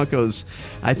have the Broncos.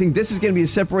 I think this is going to be a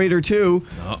separator, too.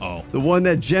 Uh-oh. The one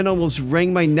that Jen almost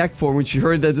wrung my neck for when she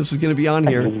heard that this was going to be on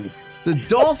here. The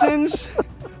Dolphins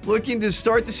looking to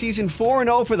start the season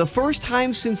 4-0 for the first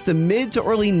time since the mid to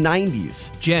early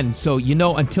 90s. Jen, so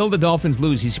until the Dolphins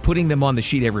lose, he's putting them on the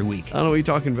sheet every week. I don't know what you're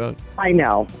talking about. I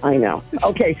know.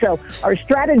 Okay, so our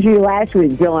strategy last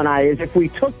week, Bill and I, is if we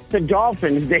took the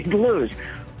Dolphins, they'd lose.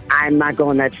 I'm not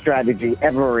going that strategy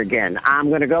ever again. I'm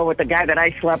going to go with the guy that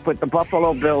I slept with. The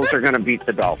Buffalo Bills are going to beat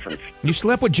the Dolphins. You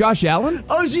slept with Josh Allen?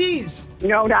 Oh, jeez.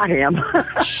 No, not him.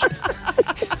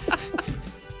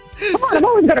 I'm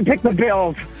always going to pick the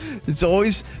Bills. It's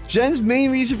always Jen's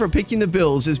main reason for picking the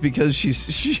Bills is because she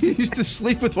used to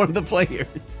sleep with one of the players.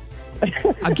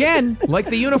 Again, like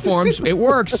the uniforms, it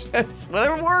works. That's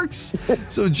whatever works.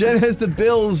 So Jen has the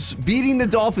Bills beating the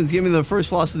Dolphins, giving them the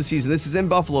first loss of the season. This is in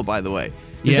Buffalo, by the way.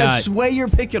 Does that sway your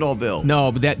pick at all, Bill?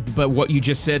 No, but what you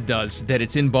just said does. That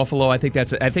it's in Buffalo. I think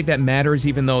that matters.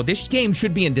 Even though this game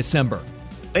should be in December.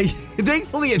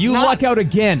 Thankfully, it's you not. luck out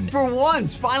again. For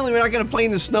once. Finally, we're not going to play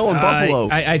in the snow in Buffalo.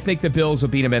 I think the Bills will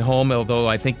beat them at home, although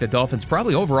I think the Dolphins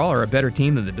probably overall are a better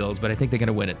team than the Bills, but I think they're going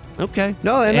to win it. Okay.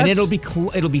 No, and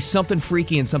it'll be something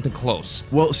freaky and something close.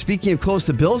 Well, speaking of close,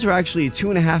 the Bills are actually a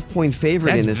 2.5-point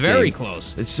favorite in this game. That's very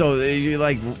close. So you're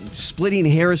like splitting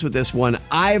hairs with this one.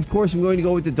 I, of course, am going to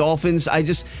go with the Dolphins.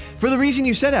 For the reason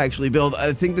you said, actually, Bill,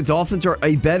 I think the Dolphins are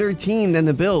a better team than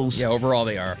the Bills. Yeah, overall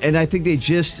they are. And I think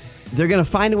they're going to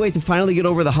find a way to finally get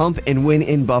over the hump and win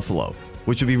in Buffalo,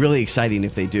 which would be really exciting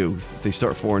if they do, if they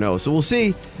start 4-0. So we'll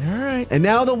see. All right. And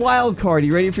now the wild card.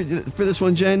 You ready for this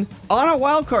one, Jen? On our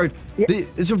wild card,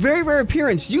 it's a very rare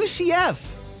appearance.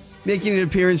 UCF making an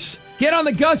appearance. Get on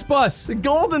the Gus bus. The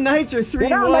Golden Knights are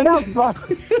 3-1.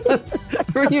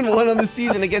 3-1 on the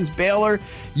season against Baylor.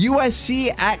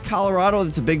 USC at Colorado.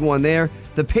 That's a big one there.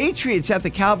 The Patriots at the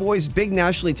Cowboys. Big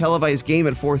nationally televised game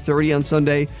at 4:30 on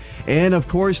Sunday. And, of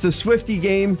course, the Swiftie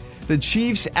game. The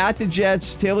Chiefs at the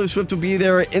Jets. Taylor Swift will be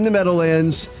there in the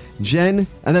Meadowlands. Jen,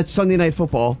 and that's Sunday Night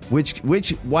Football. Which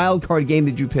wild card game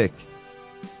did you pick?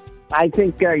 I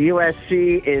think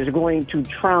USC is going to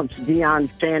trounce Deion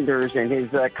Sanders and his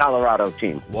Colorado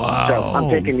team. Wow. So I'm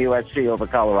picking USC over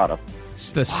Colorado.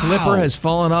 The slipper has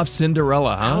fallen off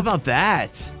Cinderella, huh? How about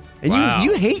that? And wow.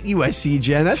 you hate USC,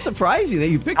 Jen. That's surprising that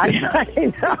you picked it. I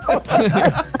know.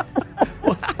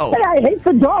 Wow. Hey, I hate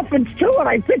the Dolphins, too, and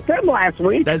I picked them last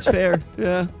week. That's fair.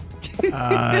 Yeah.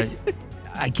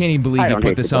 I can't even believe you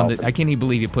put this on I can't even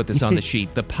believe you put this on the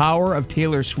sheet. The power of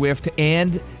Taylor Swift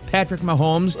and Patrick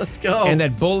Mahomes. Let's go. And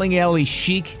that bowling alley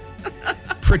chic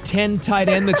pretend tight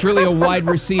end that's really a wide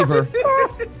receiver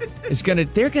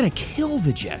they're gonna kill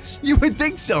the Jets. You would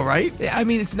think so, right? I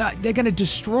mean, they're gonna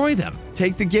destroy them.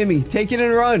 Take the gimme. Take it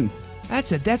and run. That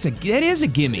is a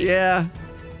gimme. Yeah.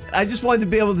 I just wanted to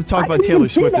be able to talk about didn't Taylor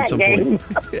see Swift that at some game.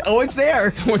 point. Oh, it's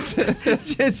there.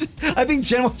 I think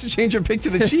Jen wants to change her pick to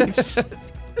the Chiefs.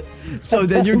 So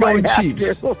then you're going Might have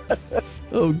Chiefs. to.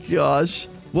 Oh, gosh.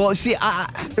 Well, see,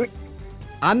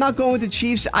 I'm not going with the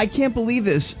Chiefs. I can't believe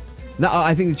this. No,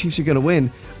 I think the Chiefs are going to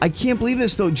win. I can't believe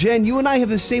this, though. Jen, you and I have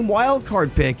the same wild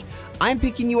card pick. I'm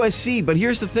picking USC, but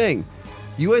here's the thing.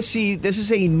 USC, this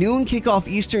is a noon kickoff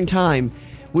Eastern time,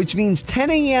 which means 10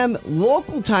 a.m.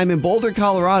 local time in Boulder,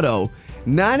 Colorado,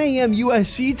 9 a.m.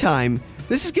 USC time.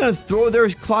 This is going to throw their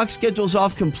clock schedules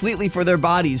off completely for their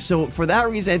bodies. So for that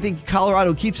reason, I think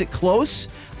Colorado keeps it close.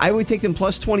 I would take them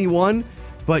plus 21.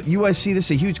 But USC, this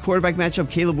is a huge quarterback matchup.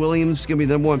 Caleb Williams is going to be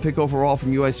the number one pick overall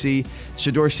from USC.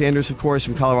 Shedeur Sanders, of course,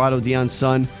 from Colorado, Deion's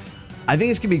son. I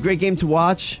think it's going to be a great game to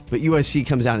watch, but USC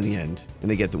comes out in the end, and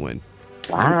they get the win.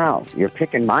 Wow, you're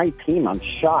picking my team. I'm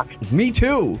shocked. Me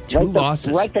too. Two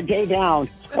losses. Write the day down.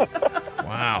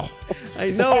 Wow. I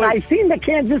know. And I seen the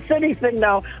Kansas City thing,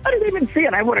 though. I didn't even see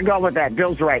it. I would have gone with that.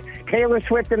 Bill's right. Taylor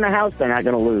Swift in the house, they're not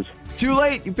going to lose. Too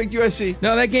late. You picked USC.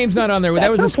 No, that game's not on there.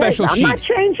 That was a special I'm sheet. not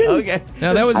changing. Okay.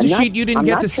 No, that was a sheet you didn't I'm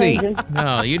get not to see. changing.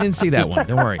 No, you didn't see that one.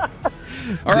 Don't worry.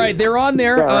 All right, they're on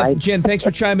there. All right. Jen, thanks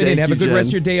for chiming in. Thank Have you, a good Jen. rest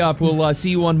of your day off. We'll see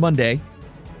you on Monday.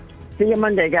 See you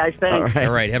Monday, guys. Thanks. All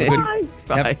right. Have a good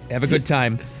Bye. have a good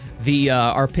time.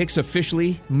 Our picks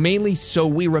officially, mainly so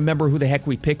we remember who the heck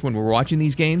we picked when we're watching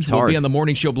these games. We'll hard. be on the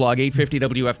morning show blog,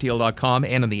 850WFTL.com,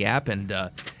 and on the app,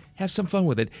 and have some fun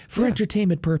with it for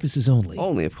entertainment purposes only.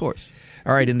 Only, of course.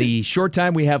 All right, in the short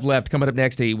time we have left, coming up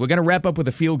next, we're going to wrap up with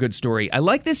a feel-good story. I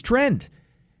like this trend.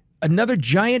 Another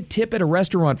giant tip at a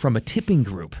restaurant from a tipping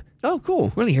group. Oh,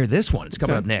 cool. Really hear this one. It's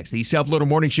coming up next. The Self Loader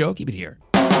Morning Show. Keep it here.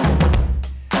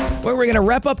 Well, we're going to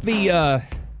wrap up the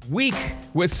week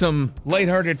with some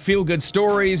lighthearted feel-good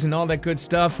stories and all that good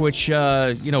stuff, which,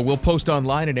 we'll post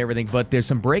online and everything. But there's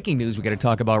some breaking news we got to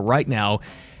talk about right now.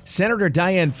 Senator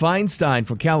Dianne Feinstein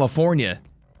from California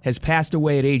has passed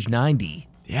away at age 90.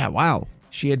 Yeah, wow.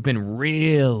 She had been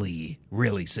really,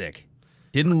 really sick.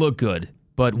 Didn't look good,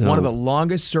 but one of the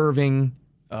longest-serving,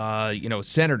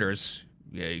 senators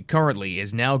currently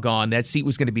is now gone. That seat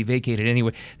was going to be vacated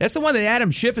anyway. That's the one that Adam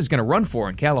Schiff is going to run for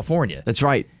in California. That's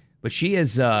right. But she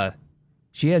has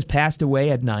passed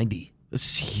away at 90.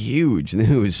 That's huge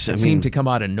news. It seemed to come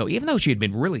out of nowhere. Even though she had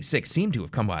been really sick, seemed to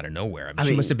have come out of nowhere. I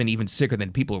mean, she must have been even sicker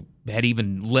than people had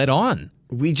even let on.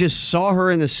 We just saw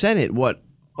her in the Senate,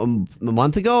 a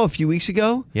month ago, a few weeks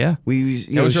ago? Yeah.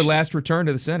 That was her last return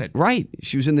to the Senate. Right.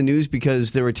 She was in the news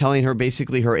because they were telling her,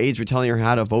 basically her aides were telling her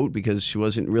how to vote because she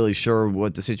wasn't really sure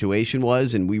what the situation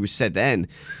was. And we said then,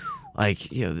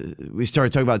 we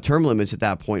started talking about term limits at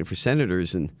that point for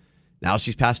senators, and now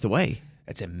she's passed away.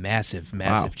 That's a massive,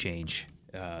 massive change.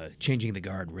 Changing the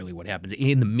guard, really, what happens.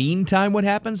 In the meantime, what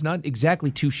happens? Not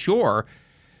exactly too sure,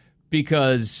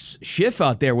 because Schiff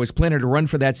out there was planning to run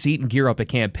for that seat and gear up a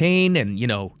campaign and,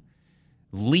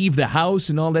 leave the House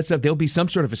and all that stuff. There'll be some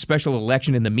sort of a special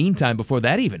election in the meantime before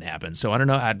that even happens. So I don't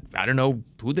know. I don't know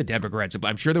who the Democrats.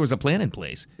 I'm sure there was a plan in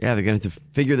place. Yeah, they're going to have to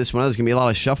figure this one out. There's going to be a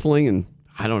lot of shuffling, and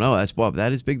I don't know.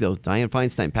 That is big, though. Dianne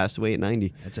Feinstein passed away at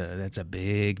 90. That's a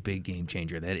big, big game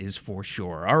changer. That is for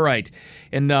sure. All right.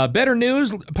 And better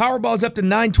news, Powerball's up to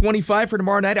 $925 for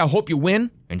tomorrow night. I hope you win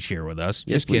and share with us.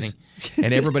 Yes, Just kidding.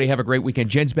 And everybody have a great weekend.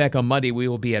 Jen's back on Monday. We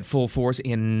will be at full force.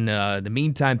 In the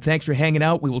meantime, thanks for hanging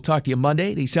out. We will talk to you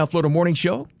Monday. The South Florida Morning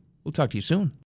Show. We'll talk to you soon.